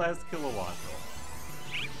Tera Blast Kilowattrel.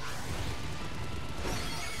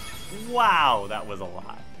 Wow, that was a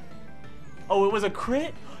lot. Oh, it was a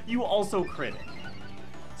crit? You also crit it.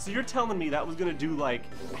 So you're telling me that was gonna do like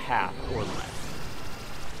half or less.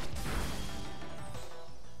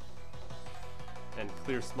 And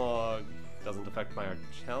Clear Smog doesn't affect my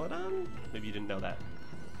Archaludon? Maybe you didn't know that.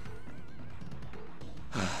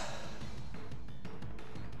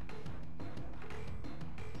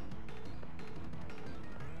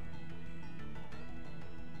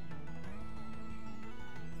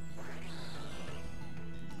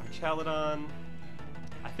 Archaludon.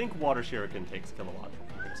 I think Water Shuriken takes Kilowattrel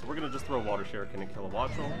from here. So we're gonna just throw Water Shuriken and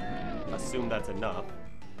Kilowattrel. Assume that's enough.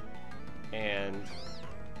 And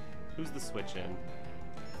who's the switch in?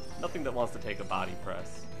 Nothing that wants to take a body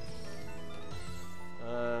press.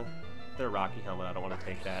 They're Rocky Helmet, I don't want to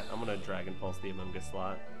take that. I'm gonna Dragon Pulse the Amoonguss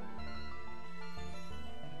slot.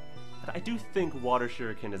 But I do think Water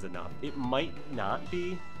Shuriken is enough. It might not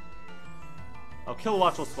be. Oh,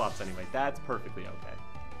 Kilowattrel swaps anyway. That's perfectly okay.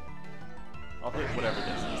 I'll hit whatever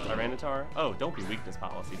this is. Tyranitar? Oh, don't be weakness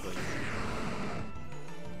policy, please.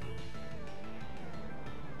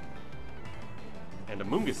 And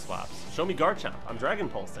Amoonguss swaps. Show me Garchomp. I'm Dragon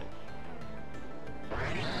Pulsing.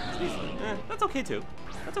 That's okay too.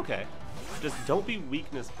 That's okay. Just don't be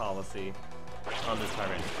weakness policy on this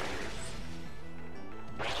Tyranitar.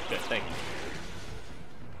 Good, thank you.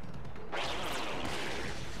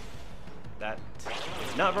 That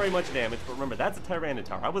is not very much damage, but remember, that's a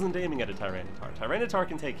Tyranitar. I wasn't aiming at a Tyranitar. Tyranitar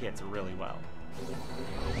can take hits really well.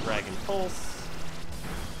 Dragon Pulse.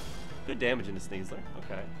 Good damage into Sneasler.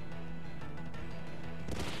 Okay.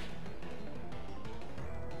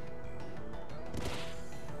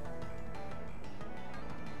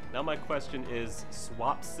 Now my question is,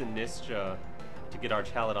 swap Sinistcha to get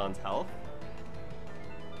Archaludon's health?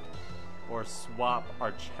 Or swap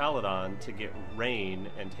Archaludon to get Rain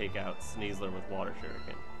and take out Sneasler with Water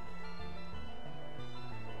Shuriken?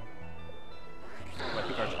 I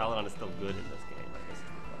think Archaludon is still good in this game, I guess is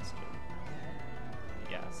the question.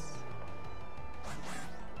 Yes.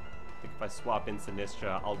 I think if I swap in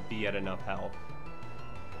Sinistcha, I'll be at enough health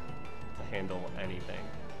to handle anything.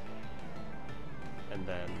 And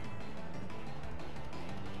then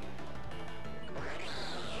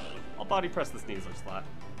I'll body press the Sneasler slot.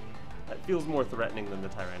 That feels more threatening than the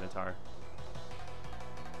Tyranitar.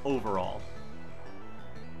 Overall.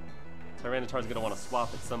 Tyranitar's gonna want to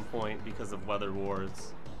swap at some point because of Weather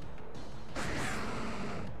Wars.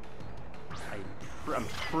 I'm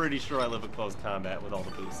pretty sure I live a close combat with all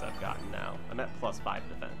the boosts I've gotten now. I'm at +5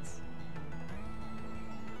 defense.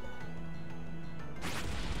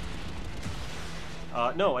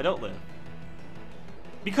 No, I don't live.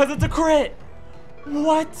 Because it's a crit!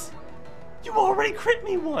 What? You already crit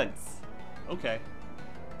me once! Okay.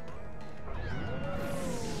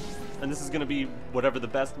 And this is gonna be whatever the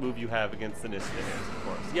best move you have against Sinistcha is, of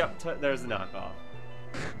course. Yep, there's the knockoff.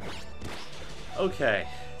 Okay,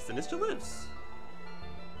 Sinistcha lives.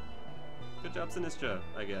 Good job, Sinistcha,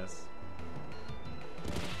 I guess.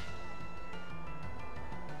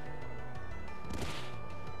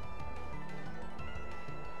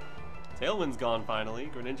 Tailwind's gone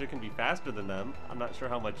finally. Greninja can be faster than them. I'm not sure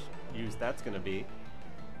how much use that's gonna be.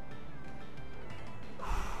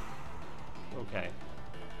 Okay.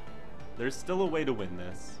 There's still a way to win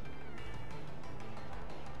this.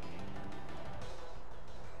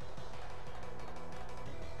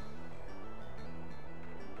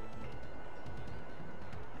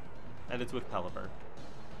 And it's with Pelipper.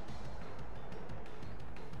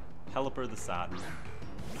 Pelipper the Sodden.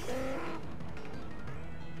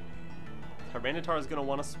 Tyranitar is going to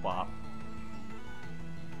want to swap.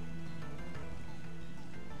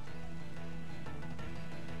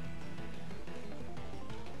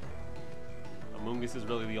 Amoonguss is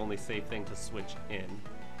really the only safe thing to switch in.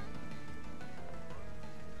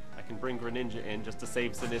 I can bring Greninja in just to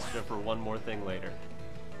save Sinistcha for one more thing later.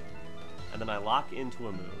 And then I lock into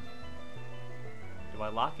a move. Do I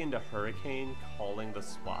lock into Hurricane, calling the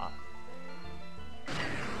swap?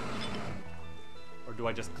 Or do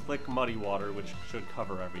I just click Muddy Water, which should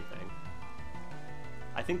cover everything?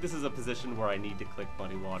 I think this is a position where I need to click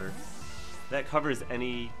Muddy Water. That covers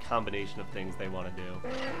any combination of things they want to do.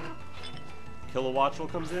 Kilowattrel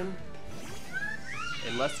comes in.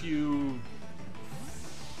 Unless you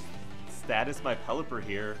status my Pelipper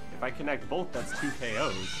here, if I connect both, that's 2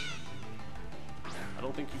 KOs. I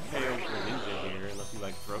don't think you KO Greninja here unless you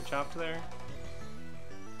like Throat Chopped there.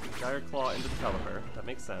 Gyre Claw into the Pelipper. That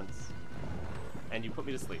makes sense. And you put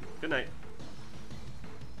me to sleep. Good night.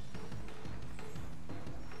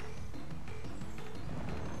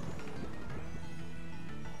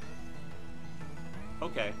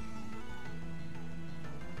 Okay.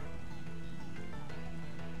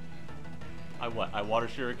 I Water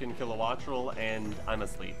Shuriken Kilowattrel and I'm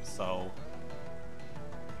asleep, so...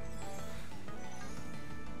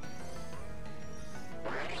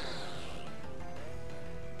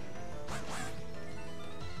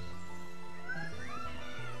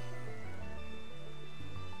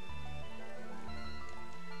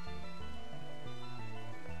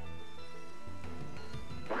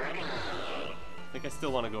 I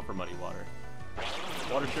still want to go for Muddy Water.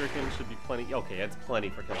 Water Shuriken should be plenty. Okay, it's plenty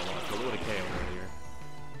for Kilowattrel. It would have KO'd earlier.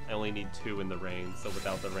 I only need 2 in the rain, so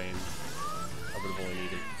without the rain, I would have only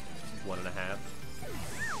needed 1.5.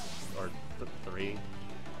 Or 3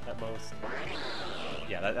 at most.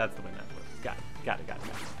 Yeah, that's the way that works. Got it.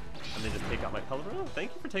 And then just take out my Pelipper. Oh,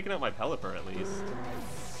 thank you for taking out my Pelipper at least.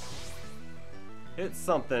 It's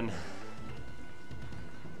something.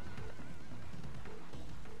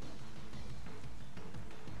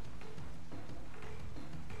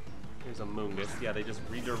 Here's a Amoonguss. Yeah, they just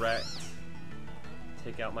redirect.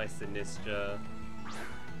 Take out my Sinistcha.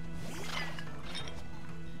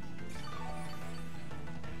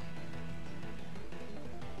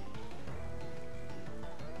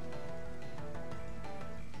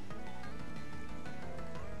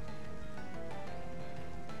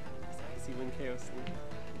 Icy Wind KO Sleep? No,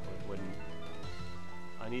 it wouldn't.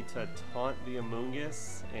 I need to taunt the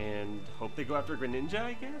Amoonguss and hope they go after Greninja,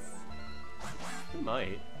 I guess? They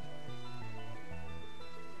might.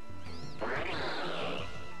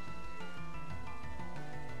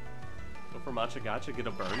 Go for Matcha Gotcha, get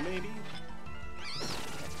a burn maybe?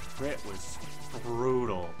 Crit was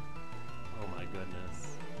brutal. Oh my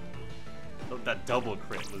goodness. Oh, that double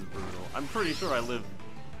crit was brutal. I'm pretty sure I would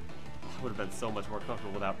have been so much more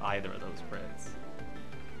comfortable without either of those crits.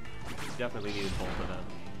 Definitely needed both of them.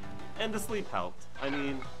 And the sleep helped. I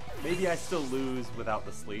mean, maybe I still lose without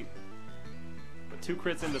the sleep. But 2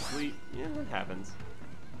 crits into sleep, yeah, that happens.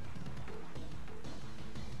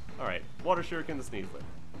 Alright, Water Shuriken the Sneasler.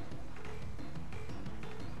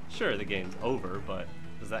 Sure, the game's over, but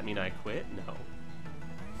does that mean I quit? No.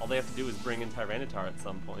 All they have to do is bring in Tyranitar at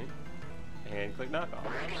some point, and click knockoff.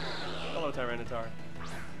 Hello, Tyranitar.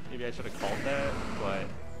 Maybe I should have called that, but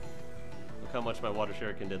look how much my Water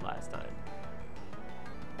Shuriken did last time.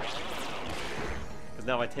 Because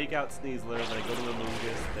now I take out Sneasler, then I go to the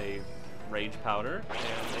Amoonguss, they Rage Powder,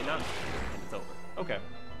 and they knock, and it's over. Okay.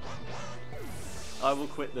 I will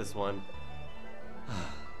quit this one.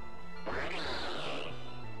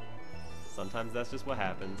 Sometimes that's just what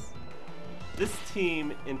happens. This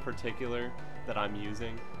team in particular that I'm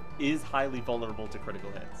using is highly vulnerable to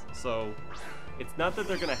critical hits. So it's not that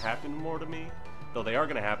they're going to happen more to me, though they are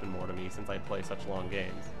going to happen more to me since I play such long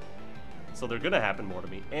games. So they're going to happen more to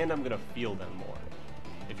me, and I'm going to feel them more.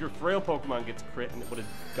 If your frail Pokemon gets crit and it would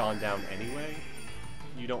have gone down anyway,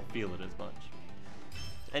 you don't feel it as much.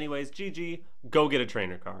 Anyways, GG, go get a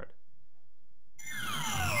trainer card.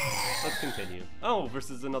 Let's continue. Oh,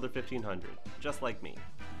 versus another 1500, just like me.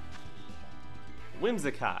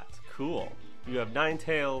 Whimsicott, cool. You have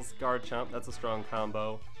Ninetales, Garchomp, that's a strong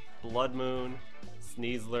combo. Blood Moon,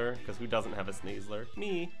 Sneasler, because who doesn't have a Sneasler?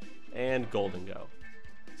 Me. And Golden Go.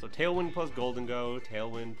 So Tailwind plus Golden Go,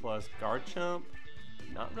 Tailwind plus Garchomp.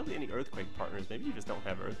 Not really any Earthquake partners, maybe you just don't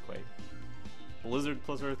have Earthquake. Blizzard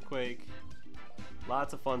plus Earthquake.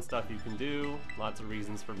 Lots of fun stuff you can do, lots of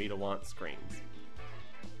reasons for me to want screens.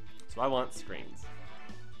 So I want screens.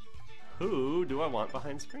 Who do I want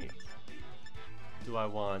behind screens? Do I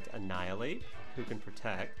want Annihilape, who can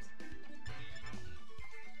protect?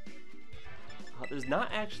 There's not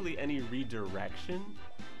actually any redirection,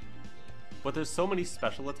 but there's so many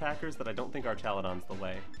special attackers that I don't think Archaludon's the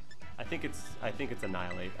way. I think it's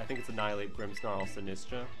Annihilape. I think it's Annihilape, Grimmsnarl,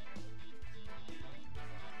 Sinistcha.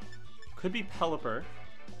 Could be Pelipper.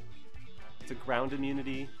 It's a ground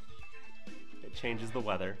immunity. It changes the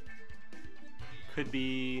weather. Could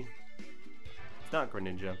be... It's not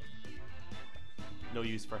Greninja. No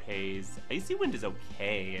use for Haze. Icy Wind is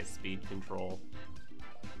okay as speed control.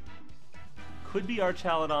 Could be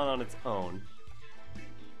Archaludon on its own.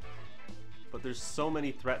 But there's so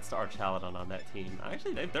many threats to Archaludon on that team.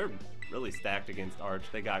 Actually, they're really stacked against Arch.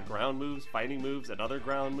 They got ground moves, fighting moves, and other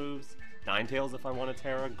ground moves. Ninetales if I want a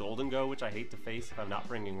Tera, Golden Go, which I hate to face if I'm not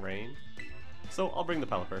bringing Rain. So I'll bring the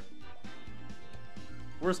Pelipper.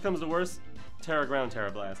 Worst comes to worst, Tera Ground,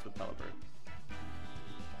 Tera Blast with Pelipper.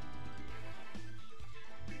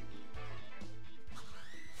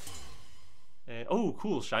 And, oh,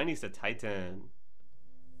 cool, Shiny Titan.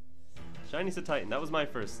 Shiny Titan, that was my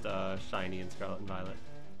first Shiny in Scarlet and Violet.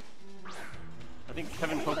 I think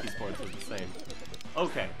Kevin Pokesports was the same.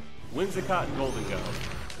 Okay, Whimsicott and Golden Go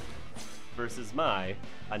versus my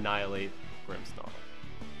Annihilape Grimmsnarl.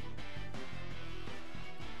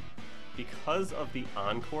 Because of the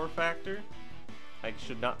Encore factor, I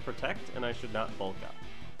should not protect and I should not bulk up.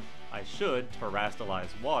 I should Terrastalize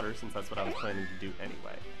Water, since that's what I was planning to do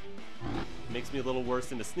anyway. Makes me a little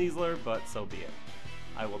worse into Sneasler, but so be it.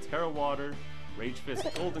 I will Tera Water, Rage Fist,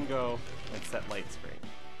 Golden Go, and set Light Screen.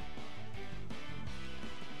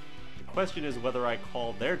 The question is whether I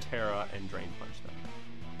call their Tera and Drain Punch them.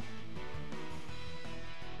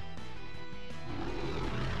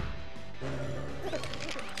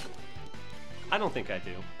 I don't think I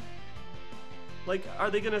do. Like, are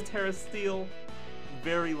they gonna Tera Steel?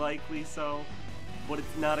 Very likely so, but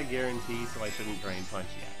it's not a guarantee, so I shouldn't Drain Punch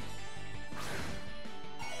yet.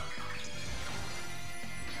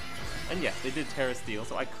 And yes, they did Tera Steel,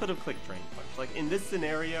 so I could have clicked Drain Punch. Like, in this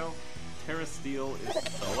scenario, Tera Steel is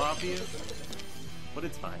so obvious, but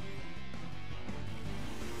it's fine.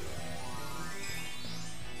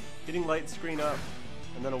 Getting Light Screen up,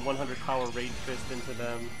 and then a 100 power Rage Fist into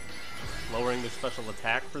them, lowering their special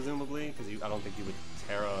attack, presumably, because I don't think you would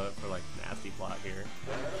Tera for, like, Nasty Plot here.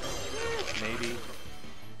 Maybe.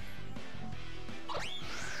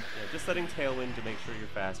 Yeah, just setting Tailwind to make sure you're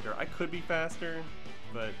faster. I could be faster,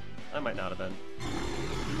 but I might not have been.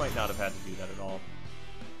 You might not have had to do that at all.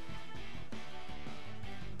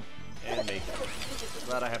 And make it.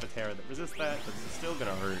 Glad I have a Tera that resists that, but it's still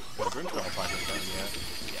gonna hurt. But Grimmsnarl probably done,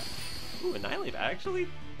 yeah. Ooh, Annihilape actually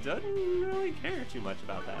doesn't really care too much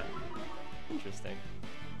about that. Interesting.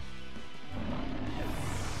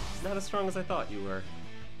 It's not as strong as I thought you were.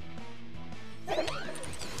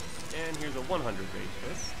 And here's a 100 Rage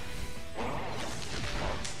Fist.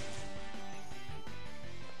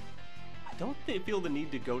 I don't feel the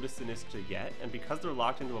need to go to Sinistcha yet, and because they're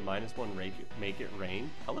locked into a -1 Make It Rain,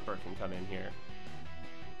 Pelipper can come in here.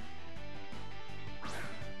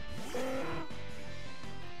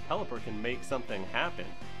 Pelipper can make something happen.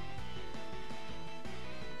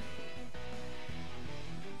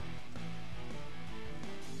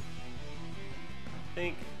 I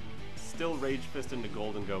think still Rage Fist into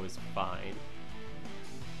Golden Go is fine.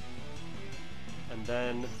 And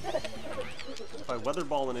then if I Weather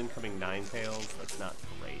Ball an incoming Ninetales, that's not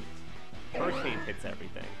great. Hurricane hits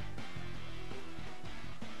everything.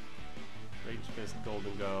 Rage Fist,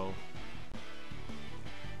 Golden Go.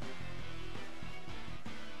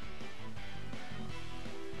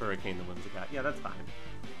 Hurricane the Whimsicott. Yeah, that's fine.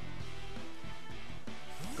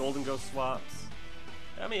 Golden Go swaps.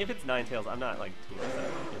 I mean, if it's Ninetales, I'm not, like, too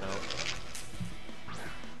upset, you know?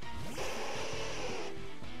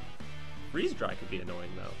 Freeze Dry could be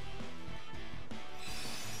annoying, though.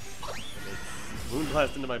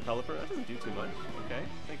 Moonblast into my Pelipper. That doesn't do too much. Okay,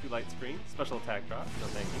 thank you, Light Screen. Special attack drop. No,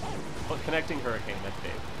 thank you. But connecting Hurricane, that's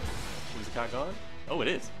big. Whimsicott gone? Oh, it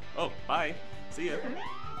is. Oh, bye. See ya.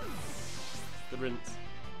 Good riddance.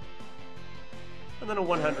 And then a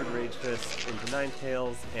 100 Rage Fist into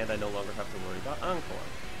Ninetales, and I no longer have to worry about Encore.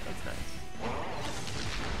 That's nice.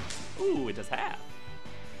 Ooh, it does half.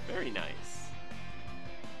 Very nice.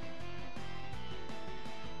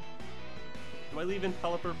 Do I leave in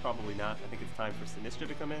Pelipper? Probably not. I think it's time for Sinistcha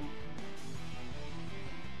to come in.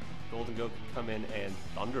 Golden Goat could come in and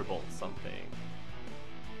Thunderbolt something.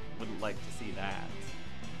 Wouldn't like to see that.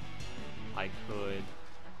 I could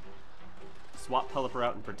swap Pelipper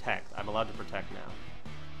out and Protect. I'm allowed to Protect now.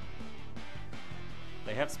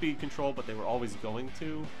 They have speed control, but they were always going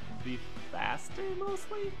to be faster,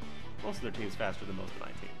 mostly? Most of their team's faster than most of my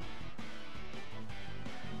team.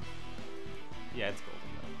 Yeah, it's Golden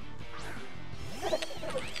though.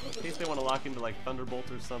 In case they want to lock into like Thunderbolt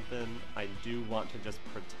or something, I do want to just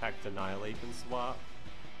Protect Annihilape and swap.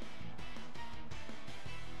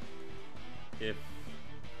 If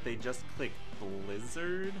they just click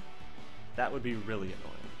Blizzard, that would be really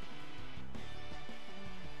annoying.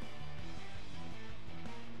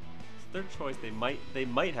 It's their choice. They might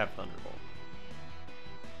have Thunderbolt.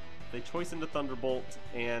 They choice into Thunderbolt,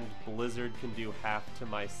 and Blizzard can do half to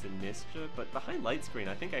my Sinistcha, but behind Light Screen,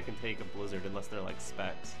 I think I can take a Blizzard unless they're like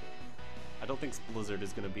specs. I don't think Blizzard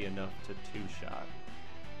is going to be enough to two-shot,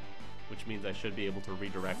 which means I should be able to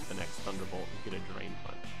redirect the next Thunderbolt and get a Drain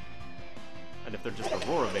Punch. And if they're just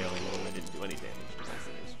Aurora Veiling, then I didn't do any damage to my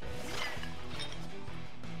Sinistcha.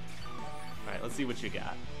 Alright, let's see what you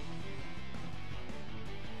got.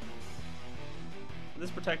 This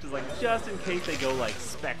Protect is like, just in case they go like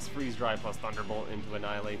Specs Freeze Dry plus Thunderbolt into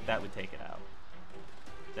Annihilape, that would take it out.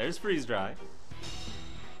 There's Freeze Dry.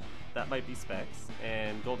 That might be Specs.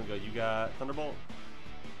 And Golden Goat, you got Thunderbolt?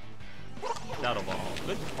 Shadow Ball.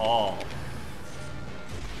 Good call.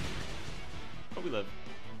 Hope we live.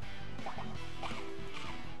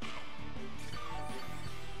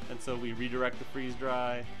 And so we redirect the Freeze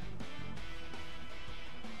Dry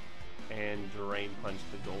and Drain Punch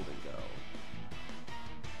the Golden Goat.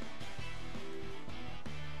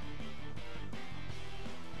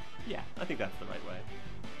 Yeah, I think that's the right way.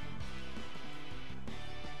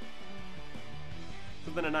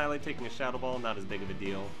 So then Annihilape taking a Shadow Ball, not as big of a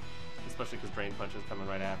deal, especially because Drain Punch is coming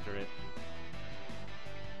right after it.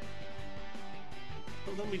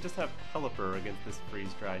 So then we just have Pelipper against this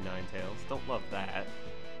Freeze Dry Ninetales. Don't love that.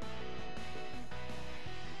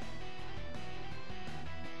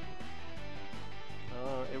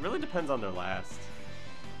 It really depends on their last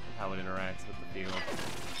and how it interacts with the field.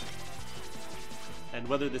 And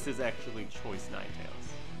whether this is actually choice Ninetales.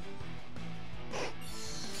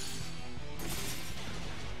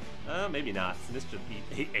 Maybe not. Sinistcha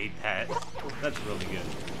ate that. That's really good.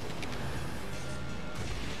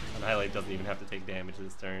 Annihilape doesn't even have to take damage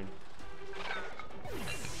this turn.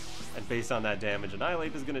 And based on that damage,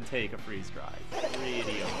 Annihilape is going to take a Freeze Dry. Pretty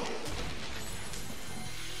okay.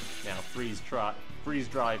 Now, Freeze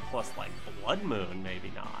Dry plus, like, Blood Moon,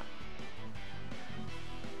 maybe not.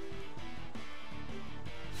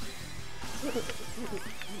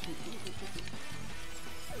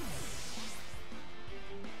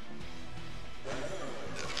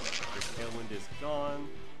 Tailwind is gone.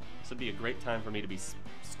 This would be a great time for me to be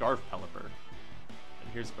Scarf Pelipper. And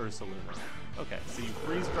here's Ursaluna. Okay, so you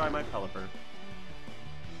Freeze Dry my Pelipper.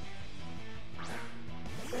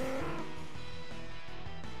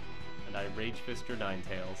 And I Rage Fist your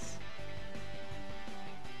Ninetales.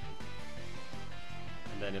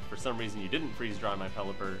 And then if for some reason you didn't Freeze Dry my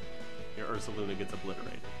Pelipper, your Ursaluna gets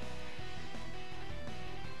obliterated.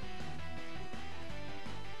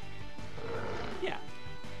 Yeah,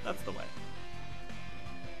 that's the way.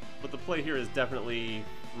 But the play here is definitely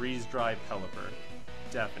Freeze Dry Pelipper.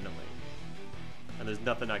 Definitely. And there's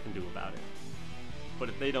nothing I can do about it. But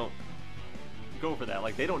if they don't go for that,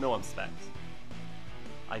 like they don't know I'm Specs,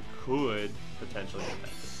 I could potentially get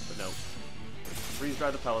that, but no. Freeze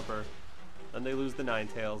Dry the Pelipper, then they lose the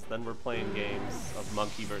Ninetales, then we're playing games of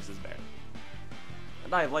Monkey versus Bear.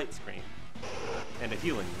 And I have Light Screen, and a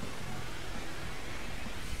Healing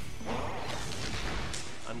Moon.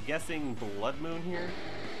 I'm guessing Blood Moon here,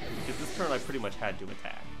 because this turn I pretty much had to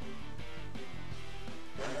attack.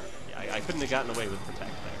 Yeah, I couldn't have gotten away with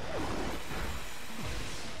Protect there.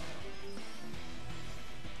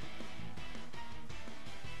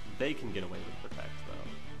 They can get away with Protect,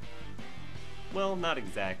 though. Well, not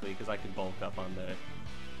exactly, because I can bulk up on their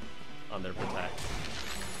Protect.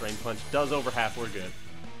 Drain Punch does over half, we're good.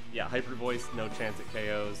 Yeah, Hyper Voice, no chance at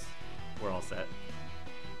KOs. We're all set.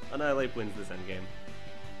 Annihilape wins this endgame.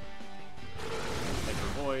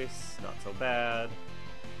 Hyper Voice, not so bad.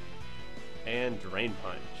 And Drain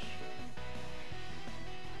Punch.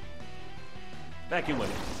 Vacuum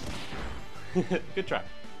winning. Good try.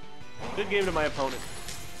 Good game to my opponent.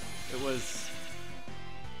 It was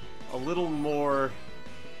a little more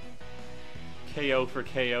KO for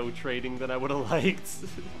KO trading than I would have liked.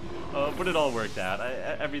 But it all worked out.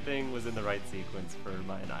 Everything was in the right sequence for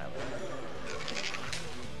my Annihilape.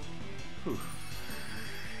 Whew.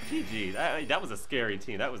 GG. That was a scary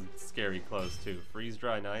team. That was scary close, too. Freeze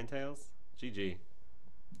Dry Ninetales. GG.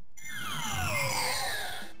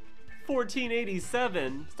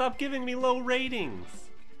 1487. Stop giving me low ratings.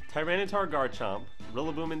 Tyranitar Garchomp,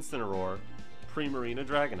 Rillaboom Incineroar, Primarina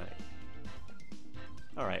Dragonite.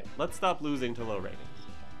 Alright, let's stop losing to low ratings.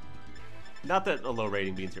 Not that a low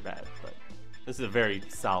rating means you're bad, but this is a very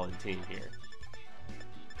solid team here.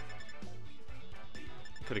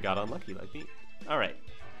 Could have got unlucky like me. Alright.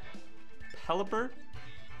 Pelipper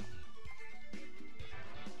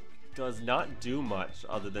does not do much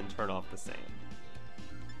other than turn off the sand.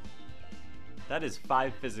 That is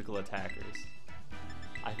 5 physical attackers.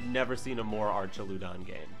 I've never seen a more Archaludon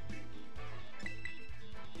game.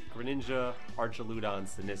 Greninja, Archaludon,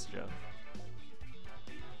 Sinistcha.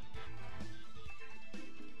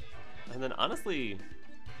 And then honestly,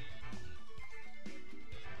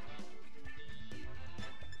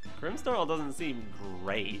 Grimmsnarl doesn't seem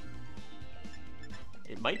great.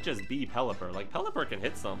 It might just be Pelipper. Like, Pelipper can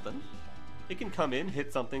hit something. It can come in,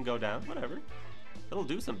 hit something, go down, whatever. It'll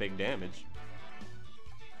do some big damage.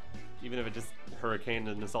 Even if it just Hurricane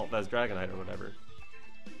and Assault Vest Dragonite or whatever.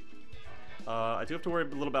 I do have to worry a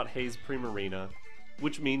little about Haze Primarina,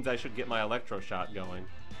 which means I should get my Electro Shot going.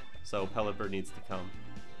 So Pelipper needs to come.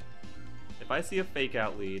 If I see a Fake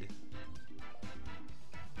Out lead,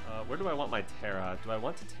 where do I want my Tera? Do I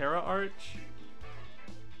want to Tera Arch?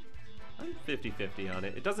 I'm 50-50 on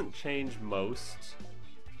it. It doesn't change most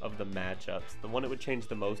of the matchups. The one it would change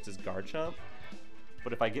the most is Garchomp.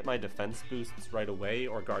 But if I get my defense boosts right away,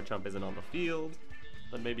 or Garchomp isn't on the field,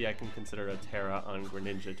 then maybe I can consider a Tera on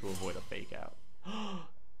Greninja to avoid a Fake Out.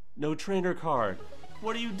 No trainer card!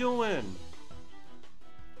 What are you doing?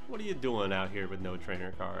 What are you doing out here with no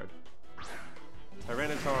trainer card?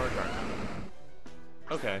 Tyranitar, Garchomp.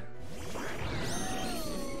 Okay.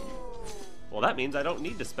 Well, that means I don't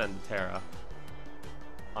need to spend the Tera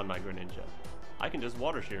on my Greninja. I can just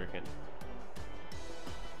Water Shuriken.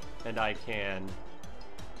 And I can...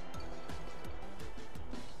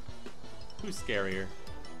 Who's scarier?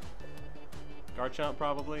 Garchomp,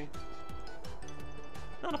 probably?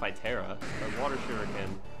 Not if I Tera. If I Water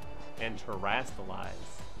Shuriken and Terrastalize,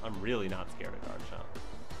 I'm really not scared of Garchomp.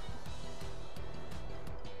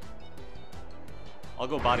 I'll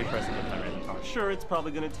go Body Press into Tyranitar. Sure, it's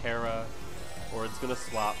probably gonna Tera, or it's gonna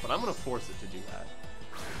swap, but I'm gonna force it to do that.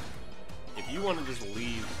 If you want to just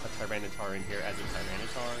leave a Tyranitar in here as a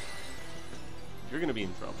Tyranitar, you're gonna be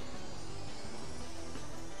in trouble.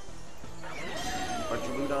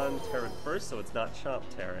 Archaludon Terran first, so it's not Chomp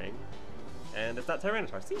Terraing. And it's not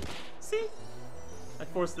Tyranitar. See? See? I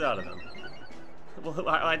forced it out of them. Well,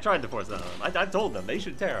 I tried to force it out of them. I told them they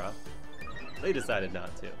should Tera. They decided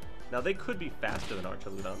not to. Now, they could be faster than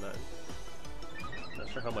Archaludon then. Not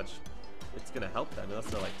sure how much it's going to help them, unless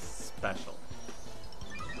they're, like, special.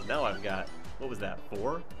 So now I've got, what was that,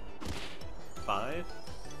 4? 5?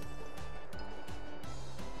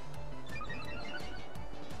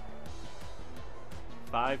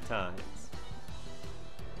 Five times.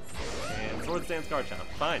 And Swords Dance Garchomp.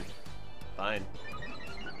 Fine. Fine.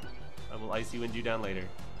 I will Icy Wind you down later.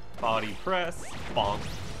 Body Press. Bonk.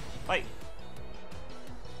 Fight.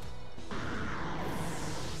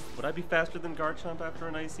 Would I be faster than Garchomp after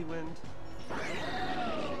an Icy Wind?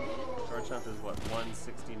 Garchomp is what,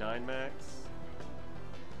 169 max?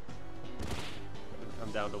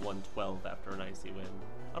 I'm down to 112 after an Icy Wind.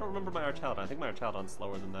 I don't remember my Archaludon. I think my Archaludon's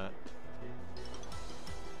slower than that.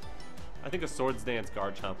 I think a Swords Dance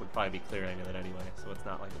Garchomp would probably be clearing of it anyway, so it's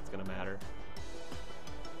not like it's gonna matter.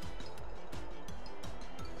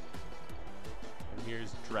 And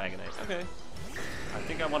here's Dragonite. Okay. I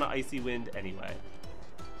think I want to Icy Wind anyway.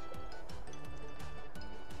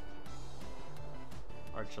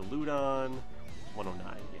 Archaludon.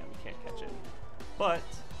 109. Yeah, we can't catch it. But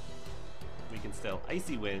we can still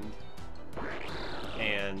Icy Wind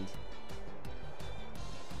and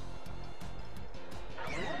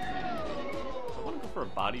I want to go for a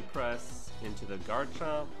Body Press into the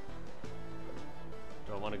Garchomp.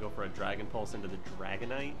 Do I want to go for a Dragon Pulse into the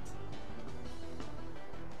Dragonite?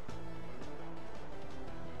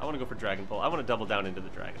 I want to go for Dragon Pulse. I want to double down into the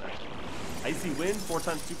Dragonite. Icy Wind, 4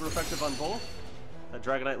 times super effective on both. That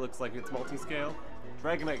Dragonite looks like it's multi-scale.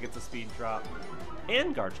 Dragonite gets a speed drop,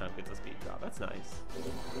 and Garchomp gets a speed drop. That's nice.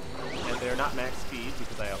 And they're not max speed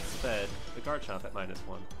because I outsped the Garchomp at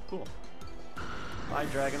 -1. Cool. Bye,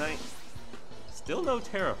 Dragonite. Still no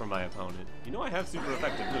Tera from my opponent. You know I have super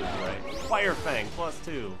effective moves, right? Fire Fang,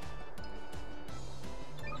 +2.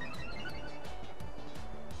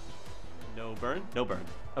 No burn? No burn.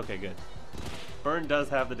 Okay, good. Burn does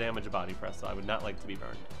have the damage of Body Press, so I would not like to be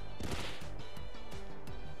burned.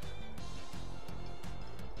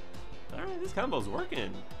 Alright, this combo's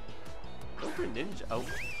working. Go for Ninja. Oh,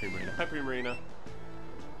 Primarina. Hi, Primarina.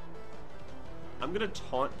 I'm gonna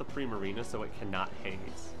taunt the Primarina so it cannot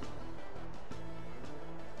Haze.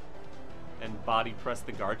 And body press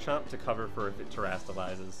the Garchomp to cover for if it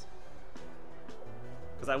terastallizes.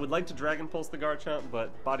 Because I would like to Dragon Pulse the Garchomp,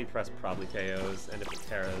 but body press probably KOs, and if it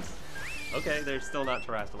Teras... Okay, they're still not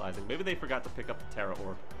terastallizing. Maybe they forgot to pick up the Tera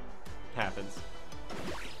Orb. Happens.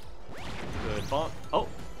 Good bonk. Oh,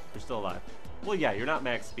 you're still alive. Well, yeah, you're not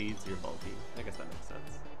max speed, so you're bulky. I guess that makes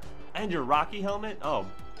sense. And your Rocky Helmet? Oh,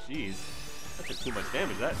 jeez. That took too much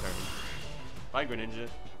damage that turn. Bye, Greninja.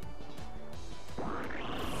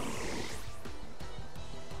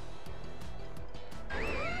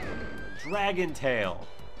 Dragon Tail.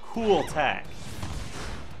 Cool tech.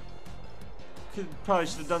 Probably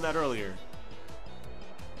should have done that earlier.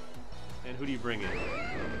 And who do you bring in?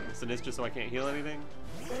 Sinistcha so I can't heal anything?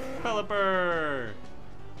 Pelipper!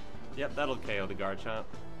 Yep, that'll KO the Garchomp.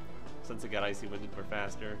 Since it got Icy Winded for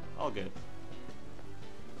faster. All good.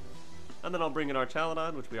 And then I'll bring in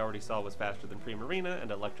Archaludon, which we already saw was faster than Primarina,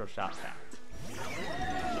 and Electro Shot packed.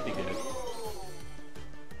 Should be good.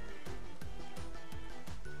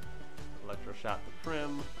 Electro Shot the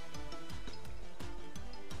Prim.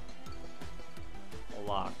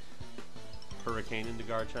 Lock Hurricane into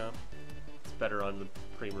Garchomp. It's better on the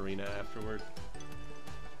Primarina afterward.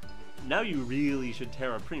 Now you really should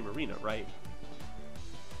Tera Primarina, right?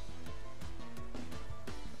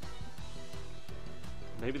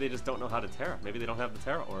 Maybe they just don't know how to Tera. Maybe they don't have the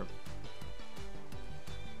Tera Orb.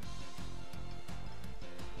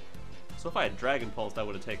 So if I had Dragon Pulsed, I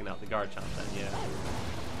would have taken out the Garchomp then, yeah.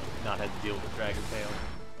 Not had to deal with Dragon Tail.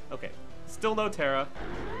 Okay, still no Tera.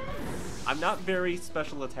 I'm not very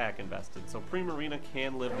special attack invested, so Primarina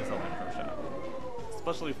can live this Electro Shot.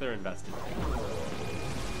 Especially if they're invested.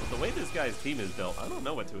 But the way this guy's team is built, I don't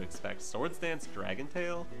know what to expect. Swords Dance Dragon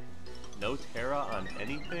Tail? No Tera on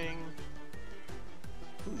anything?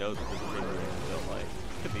 Who knows what this Primarina is built like?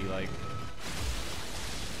 Could be like...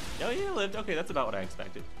 Oh yeah, lived. Okay, that's about what I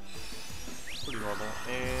expected. Pretty normal.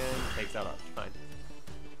 And takes out Arch. Fine.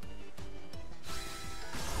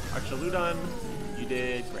 Archaludon, you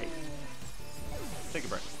did great. Take a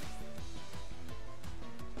break.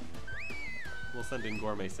 We'll send in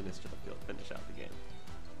Gourmet Sinistcha to finish out the game.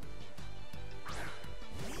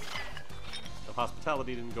 So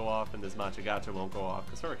Hospitality didn't go off, and this Matcha Gotcha won't go off,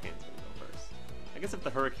 because Hurricane's gonna go first. I guess if the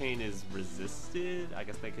Hurricane is resisted, I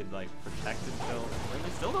guess they could, like, protect until... And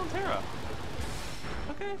they still don't Tera.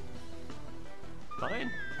 Okay.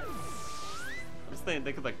 Fine. I'm just saying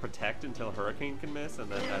they could, like, protect until Hurricane can miss, and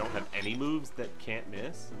then I don't have any moves that can't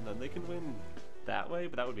miss, and then they can win that way,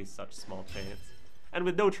 but that would be such small chance. And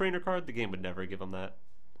with no trainer card, the game would never give them that.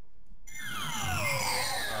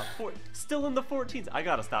 Still in the 14s. I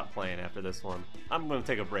gotta stop playing after this one. I'm gonna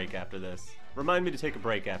take a break after this. Remind me to take a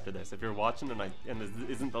break after this. If you're watching and this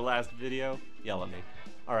isn't the last video, yell at me.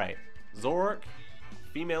 Alright. Zoroark,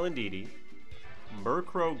 Female Indeedee,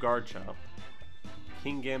 Murkrow Garchomp,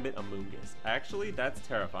 King Gambit Amoonguss. Actually, that's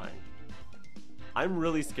terrifying. I'm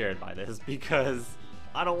really scared by this because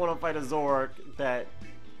I don't want to fight a Zoroark that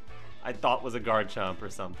I thought was a Garchomp or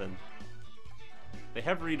something. They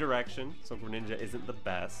have redirection, so Greninja isn't the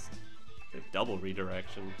best. They have double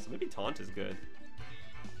redirection, so maybe Taunt is good.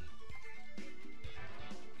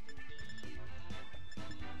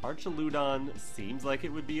 Archaludon seems like it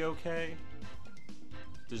would be okay.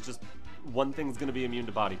 There's just one thing's going to be immune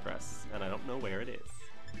to Body Press, and I don't know where it is.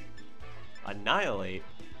 Annihilape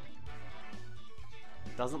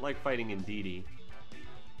doesn't like fighting Indeedee.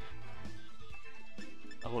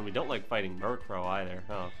 Oh, and we don't like fighting Murkrow either,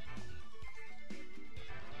 huh?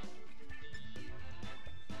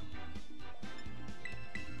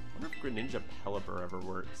 I wonder if Greninja Pelipper ever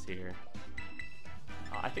works here.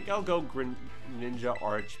 I think I'll go Greninja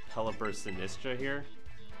Arch Pelipper Sinistcha here.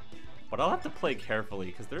 But I'll have to play carefully,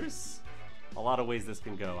 because there's a lot of ways this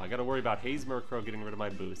can go. I gotta worry about Haze Murkrow getting rid of my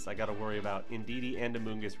boosts. I gotta worry about Indeedee and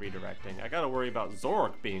Amoonguss redirecting. I gotta worry about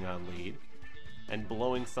Zoroark being on lead and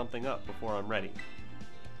blowing something up before I'm ready.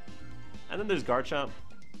 And then there's Garchomp.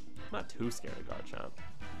 I'm not too scared of Garchomp.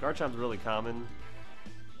 Garchomp's really common,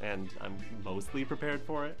 and I'm mostly prepared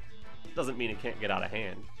for it. Doesn't mean it can't get out of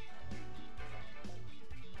hand.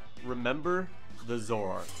 Remember the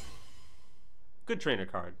Zoroark. Good trainer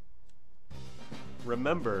card.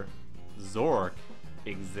 Remember, Zoroark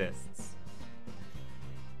exists.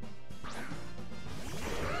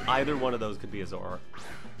 Either one of those could be a Zoroark.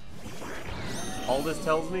 All this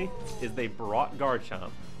tells me is they brought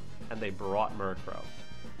Garchomp, and they brought Murkrow.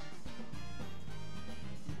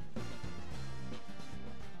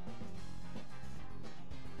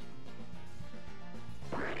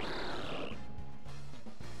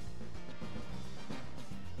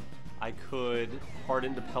 could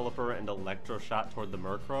Harden to Pelipper and Electro Shot toward the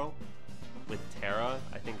Murkrow. With Tera,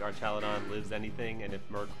 I think Archaludon lives anything, and if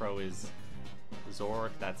Murkrow is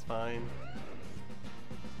Zoroark, that's fine.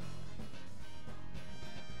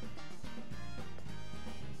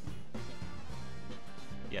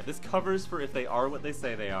 Yeah, this covers for if they are what they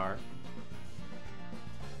say they are.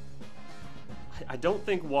 I don't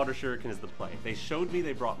think Water Shuriken is the play. They showed me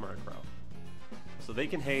they brought Murkrow. So they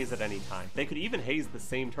can Haze at any time. They could even Haze the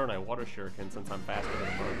same turn I Water Shuriken since I'm faster than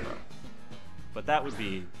a Murkrow. But that would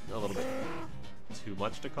be a little bit too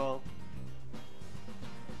much to call.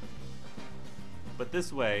 But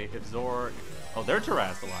this way, if Zoroark... Oh, they're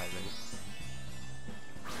terastallizing.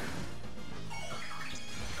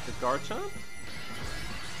 The Garchomp?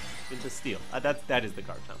 Into Steel. That is the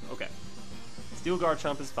Garchomp. Okay. Steel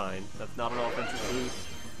Garchomp is fine. That's not an offensive boost.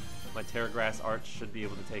 My Terra Grass Arch should be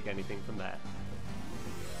able to take anything from that.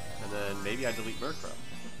 And then maybe I delete Murkrow.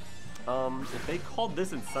 If they called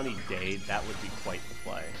this in Sunny Day, that would be quite the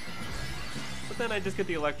play. But then I just get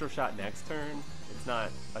the Electro Shot next turn. It's not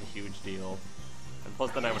a huge deal. And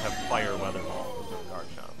plus then I would have Fire Weather Ball with the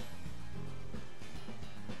Garchomp.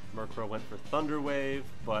 Murkrow went for Thunder Wave,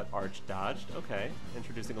 but Arch dodged. Okay,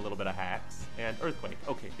 introducing a little bit of hacks. And Earthquake.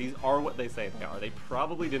 Okay, these are what they say they are. They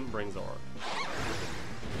probably didn't bring Zoroark.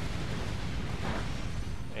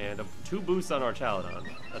 And 2 boosts on Archaludon.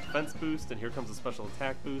 A defense boost, and here comes a special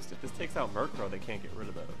attack boost. If this takes out Murkrow, they can't get rid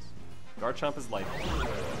of those. Garchomp is life.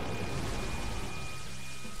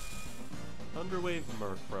 Thunderwave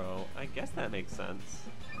Murkrow. I guess that makes sense.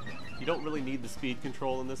 You don't really need the speed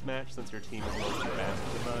control in this match since your team is mostly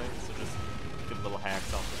faster than mine, so just get little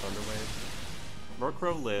hacks off the Thunder Wave.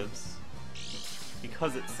 Murkrow lives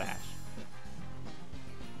because it's Sash.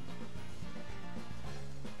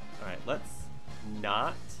 Alright, let's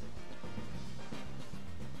not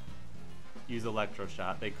use Electro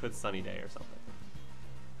Shot. They could Sunny Day or something.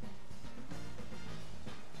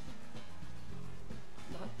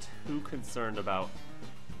 Not too concerned about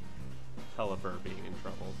Pelipper being in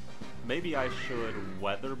trouble. Maybe I should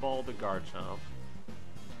Weather Ball the Garchomp.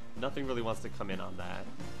 Nothing really wants to come in on that.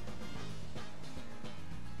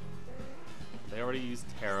 They already used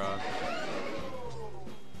Tera.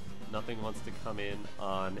 Nothing wants to come in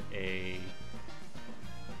on a...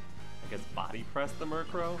 I guess Body Press the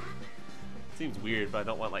Murkrow? Seems weird, but I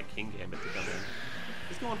don't want like King Gambit to come in.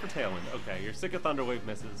 Just going for Tailwind. Okay, you're sick of Thunder Wave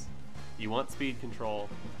misses. You want speed control.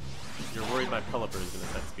 You're worried my Pelipper is going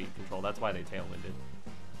to set speed control. That's why they Tailwinded.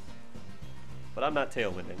 But I'm not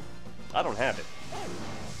Tailwinding. I don't have it.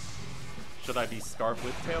 Should I be Scarf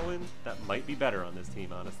with Tailwind? That might be better on this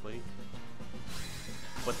team, honestly.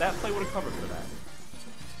 But that play would have covered for that.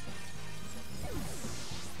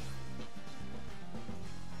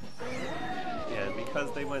 And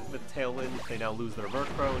because they went with Tailwind, they now lose their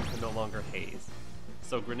Murkrow and can no longer Haze.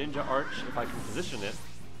 So Greninja Arch, if I can position it,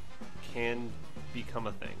 can become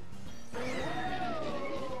a thing.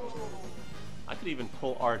 I could even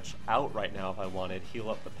pull Arch out right now if I wanted, heal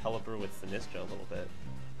up the Pelipper with Sinistcha a little bit.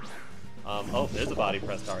 Oh, there's a Body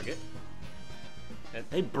Press target. And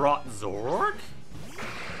they brought Zoroark?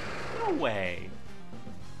 No way.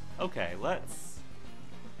 Okay, let's...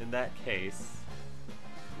 In that case,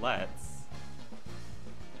 let's...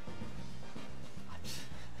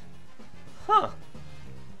 Huh.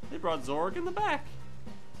 They brought Zoroark in the back.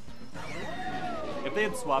 If they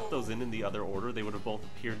had swapped those in the other order, they would have both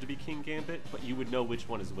appeared to be King Gambit, but you would know which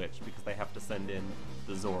one is which, because they have to send in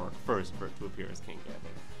the Zoroark first for it to appear as King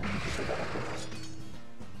Gambit.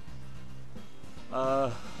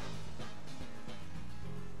 I'm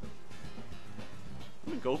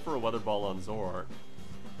gonna go for a Weather Ball on Zoroark,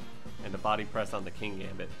 and a Body Press on the King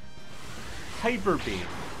Gambit. Hyper Beam!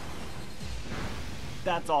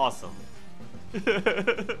 That's awesome!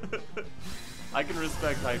 I can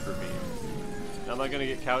respect Hyper Beam. Now, am I gonna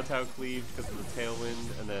get Kowtow cleaved because of the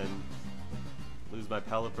Tailwind, and then lose my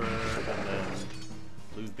Pelipper, and then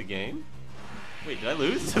lose the game? Wait, did I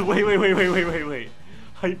lose? wait.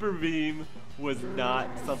 Hyper Beam was not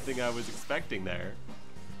something I was expecting there.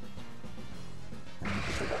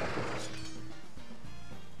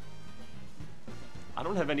 I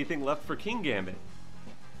don't have anything left for King Gambit.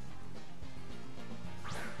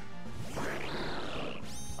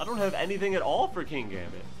 I don't have anything at all for King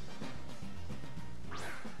Gambit.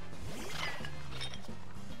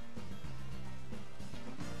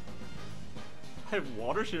 I have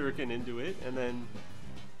Water Shuriken into it, and then...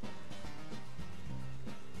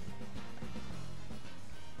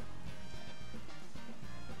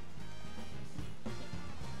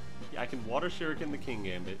 Yeah, I can Water Shuriken the King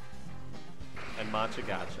Gambit, and Matcha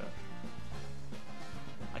Gotcha.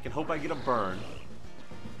 I can hope I get a burn.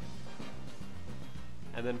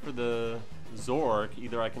 And then for the Zork,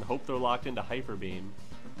 either I can hope they're locked into Hyper Beam,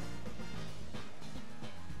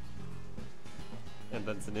 and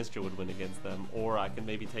then Sinistcha would win against them, or I can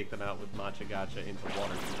maybe take them out with Matcha Gotcha into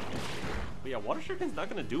Water Shuriken. But yeah, Water Shuriken's not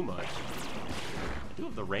going to do much. I do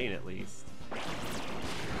have the Rain at least.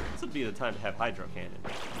 This would be the time to have Hydro Cannon.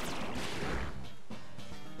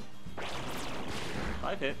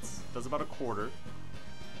 5 hits, does about a quarter.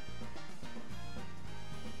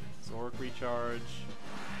 Zork recharge.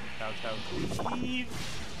 Kowtow cleave.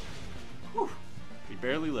 Whew. We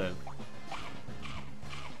barely live.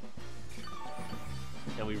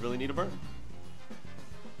 And we really need a burn.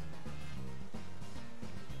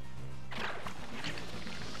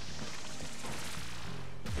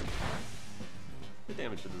 Good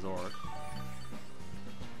damage to the Zork.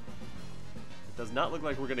 It does not look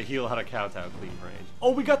like we're gonna heal out of Kowtow cleave range.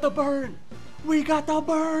 Oh, we got the burn! We got the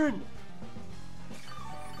burn!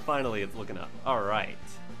 Finally, it's looking up. Alright.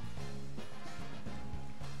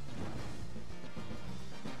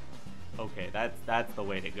 Okay, that's the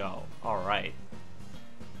way to go. Alright.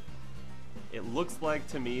 It looks like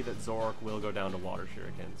to me that Zork will go down to Water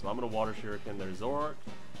Shuriken. So I'm going to Water Shuriken their Zork.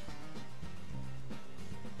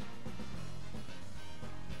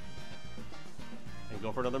 And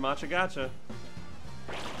go for another Matcha Gotcha.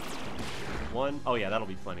 1. Oh yeah, that'll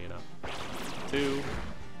be plenty enough. 2.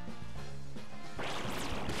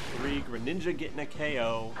 3. Greninja getting a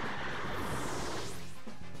KO.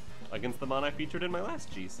 Against the mon I featured in my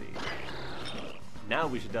last GC. Now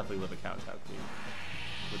we should definitely live a Kowtow Queen.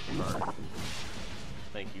 With the burn.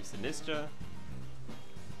 Thank you, Sinistcha.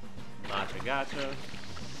 Matcha Gotcha.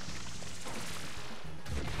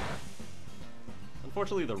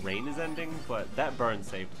 Unfortunately, the rain is ending, but that burn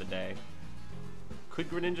saved the day. Could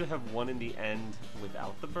Greninja have won in the end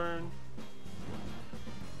without the burn?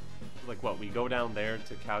 Like what, we go down there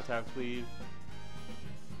to Kowtow Cleave,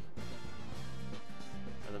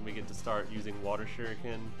 and then we get to start using Water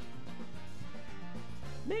Shuriken.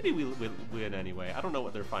 Maybe we win anyway. I don't know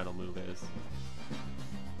what their final move is.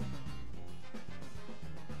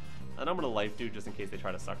 And I'm gonna Life Dew just in case they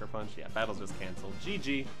try to Sucker Punch. Yeah, battle's just canceled.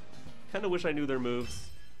 GG. Kinda wish I knew their moves,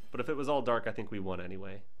 but if it was all dark, I think we won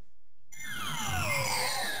anyway.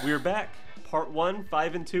 We're back. Part 1,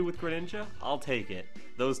 5 and 2 with Greninja. I'll take it.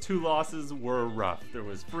 Those 2 losses were rough. There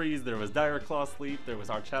was Freeze, there was Dire Claw Sleep, there was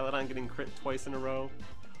Archaludon getting crit twice in a row.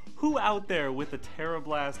 Who out there with a Tera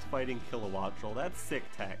Blast fighting Kilowatt Troll? That's sick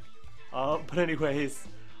tech. But anyways,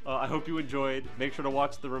 I hope you enjoyed. Make sure to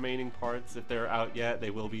watch the remaining parts if they're out yet.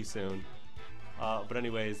 They will be soon. But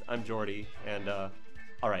anyways, I'm Jordy, and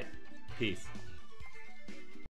alright, peace.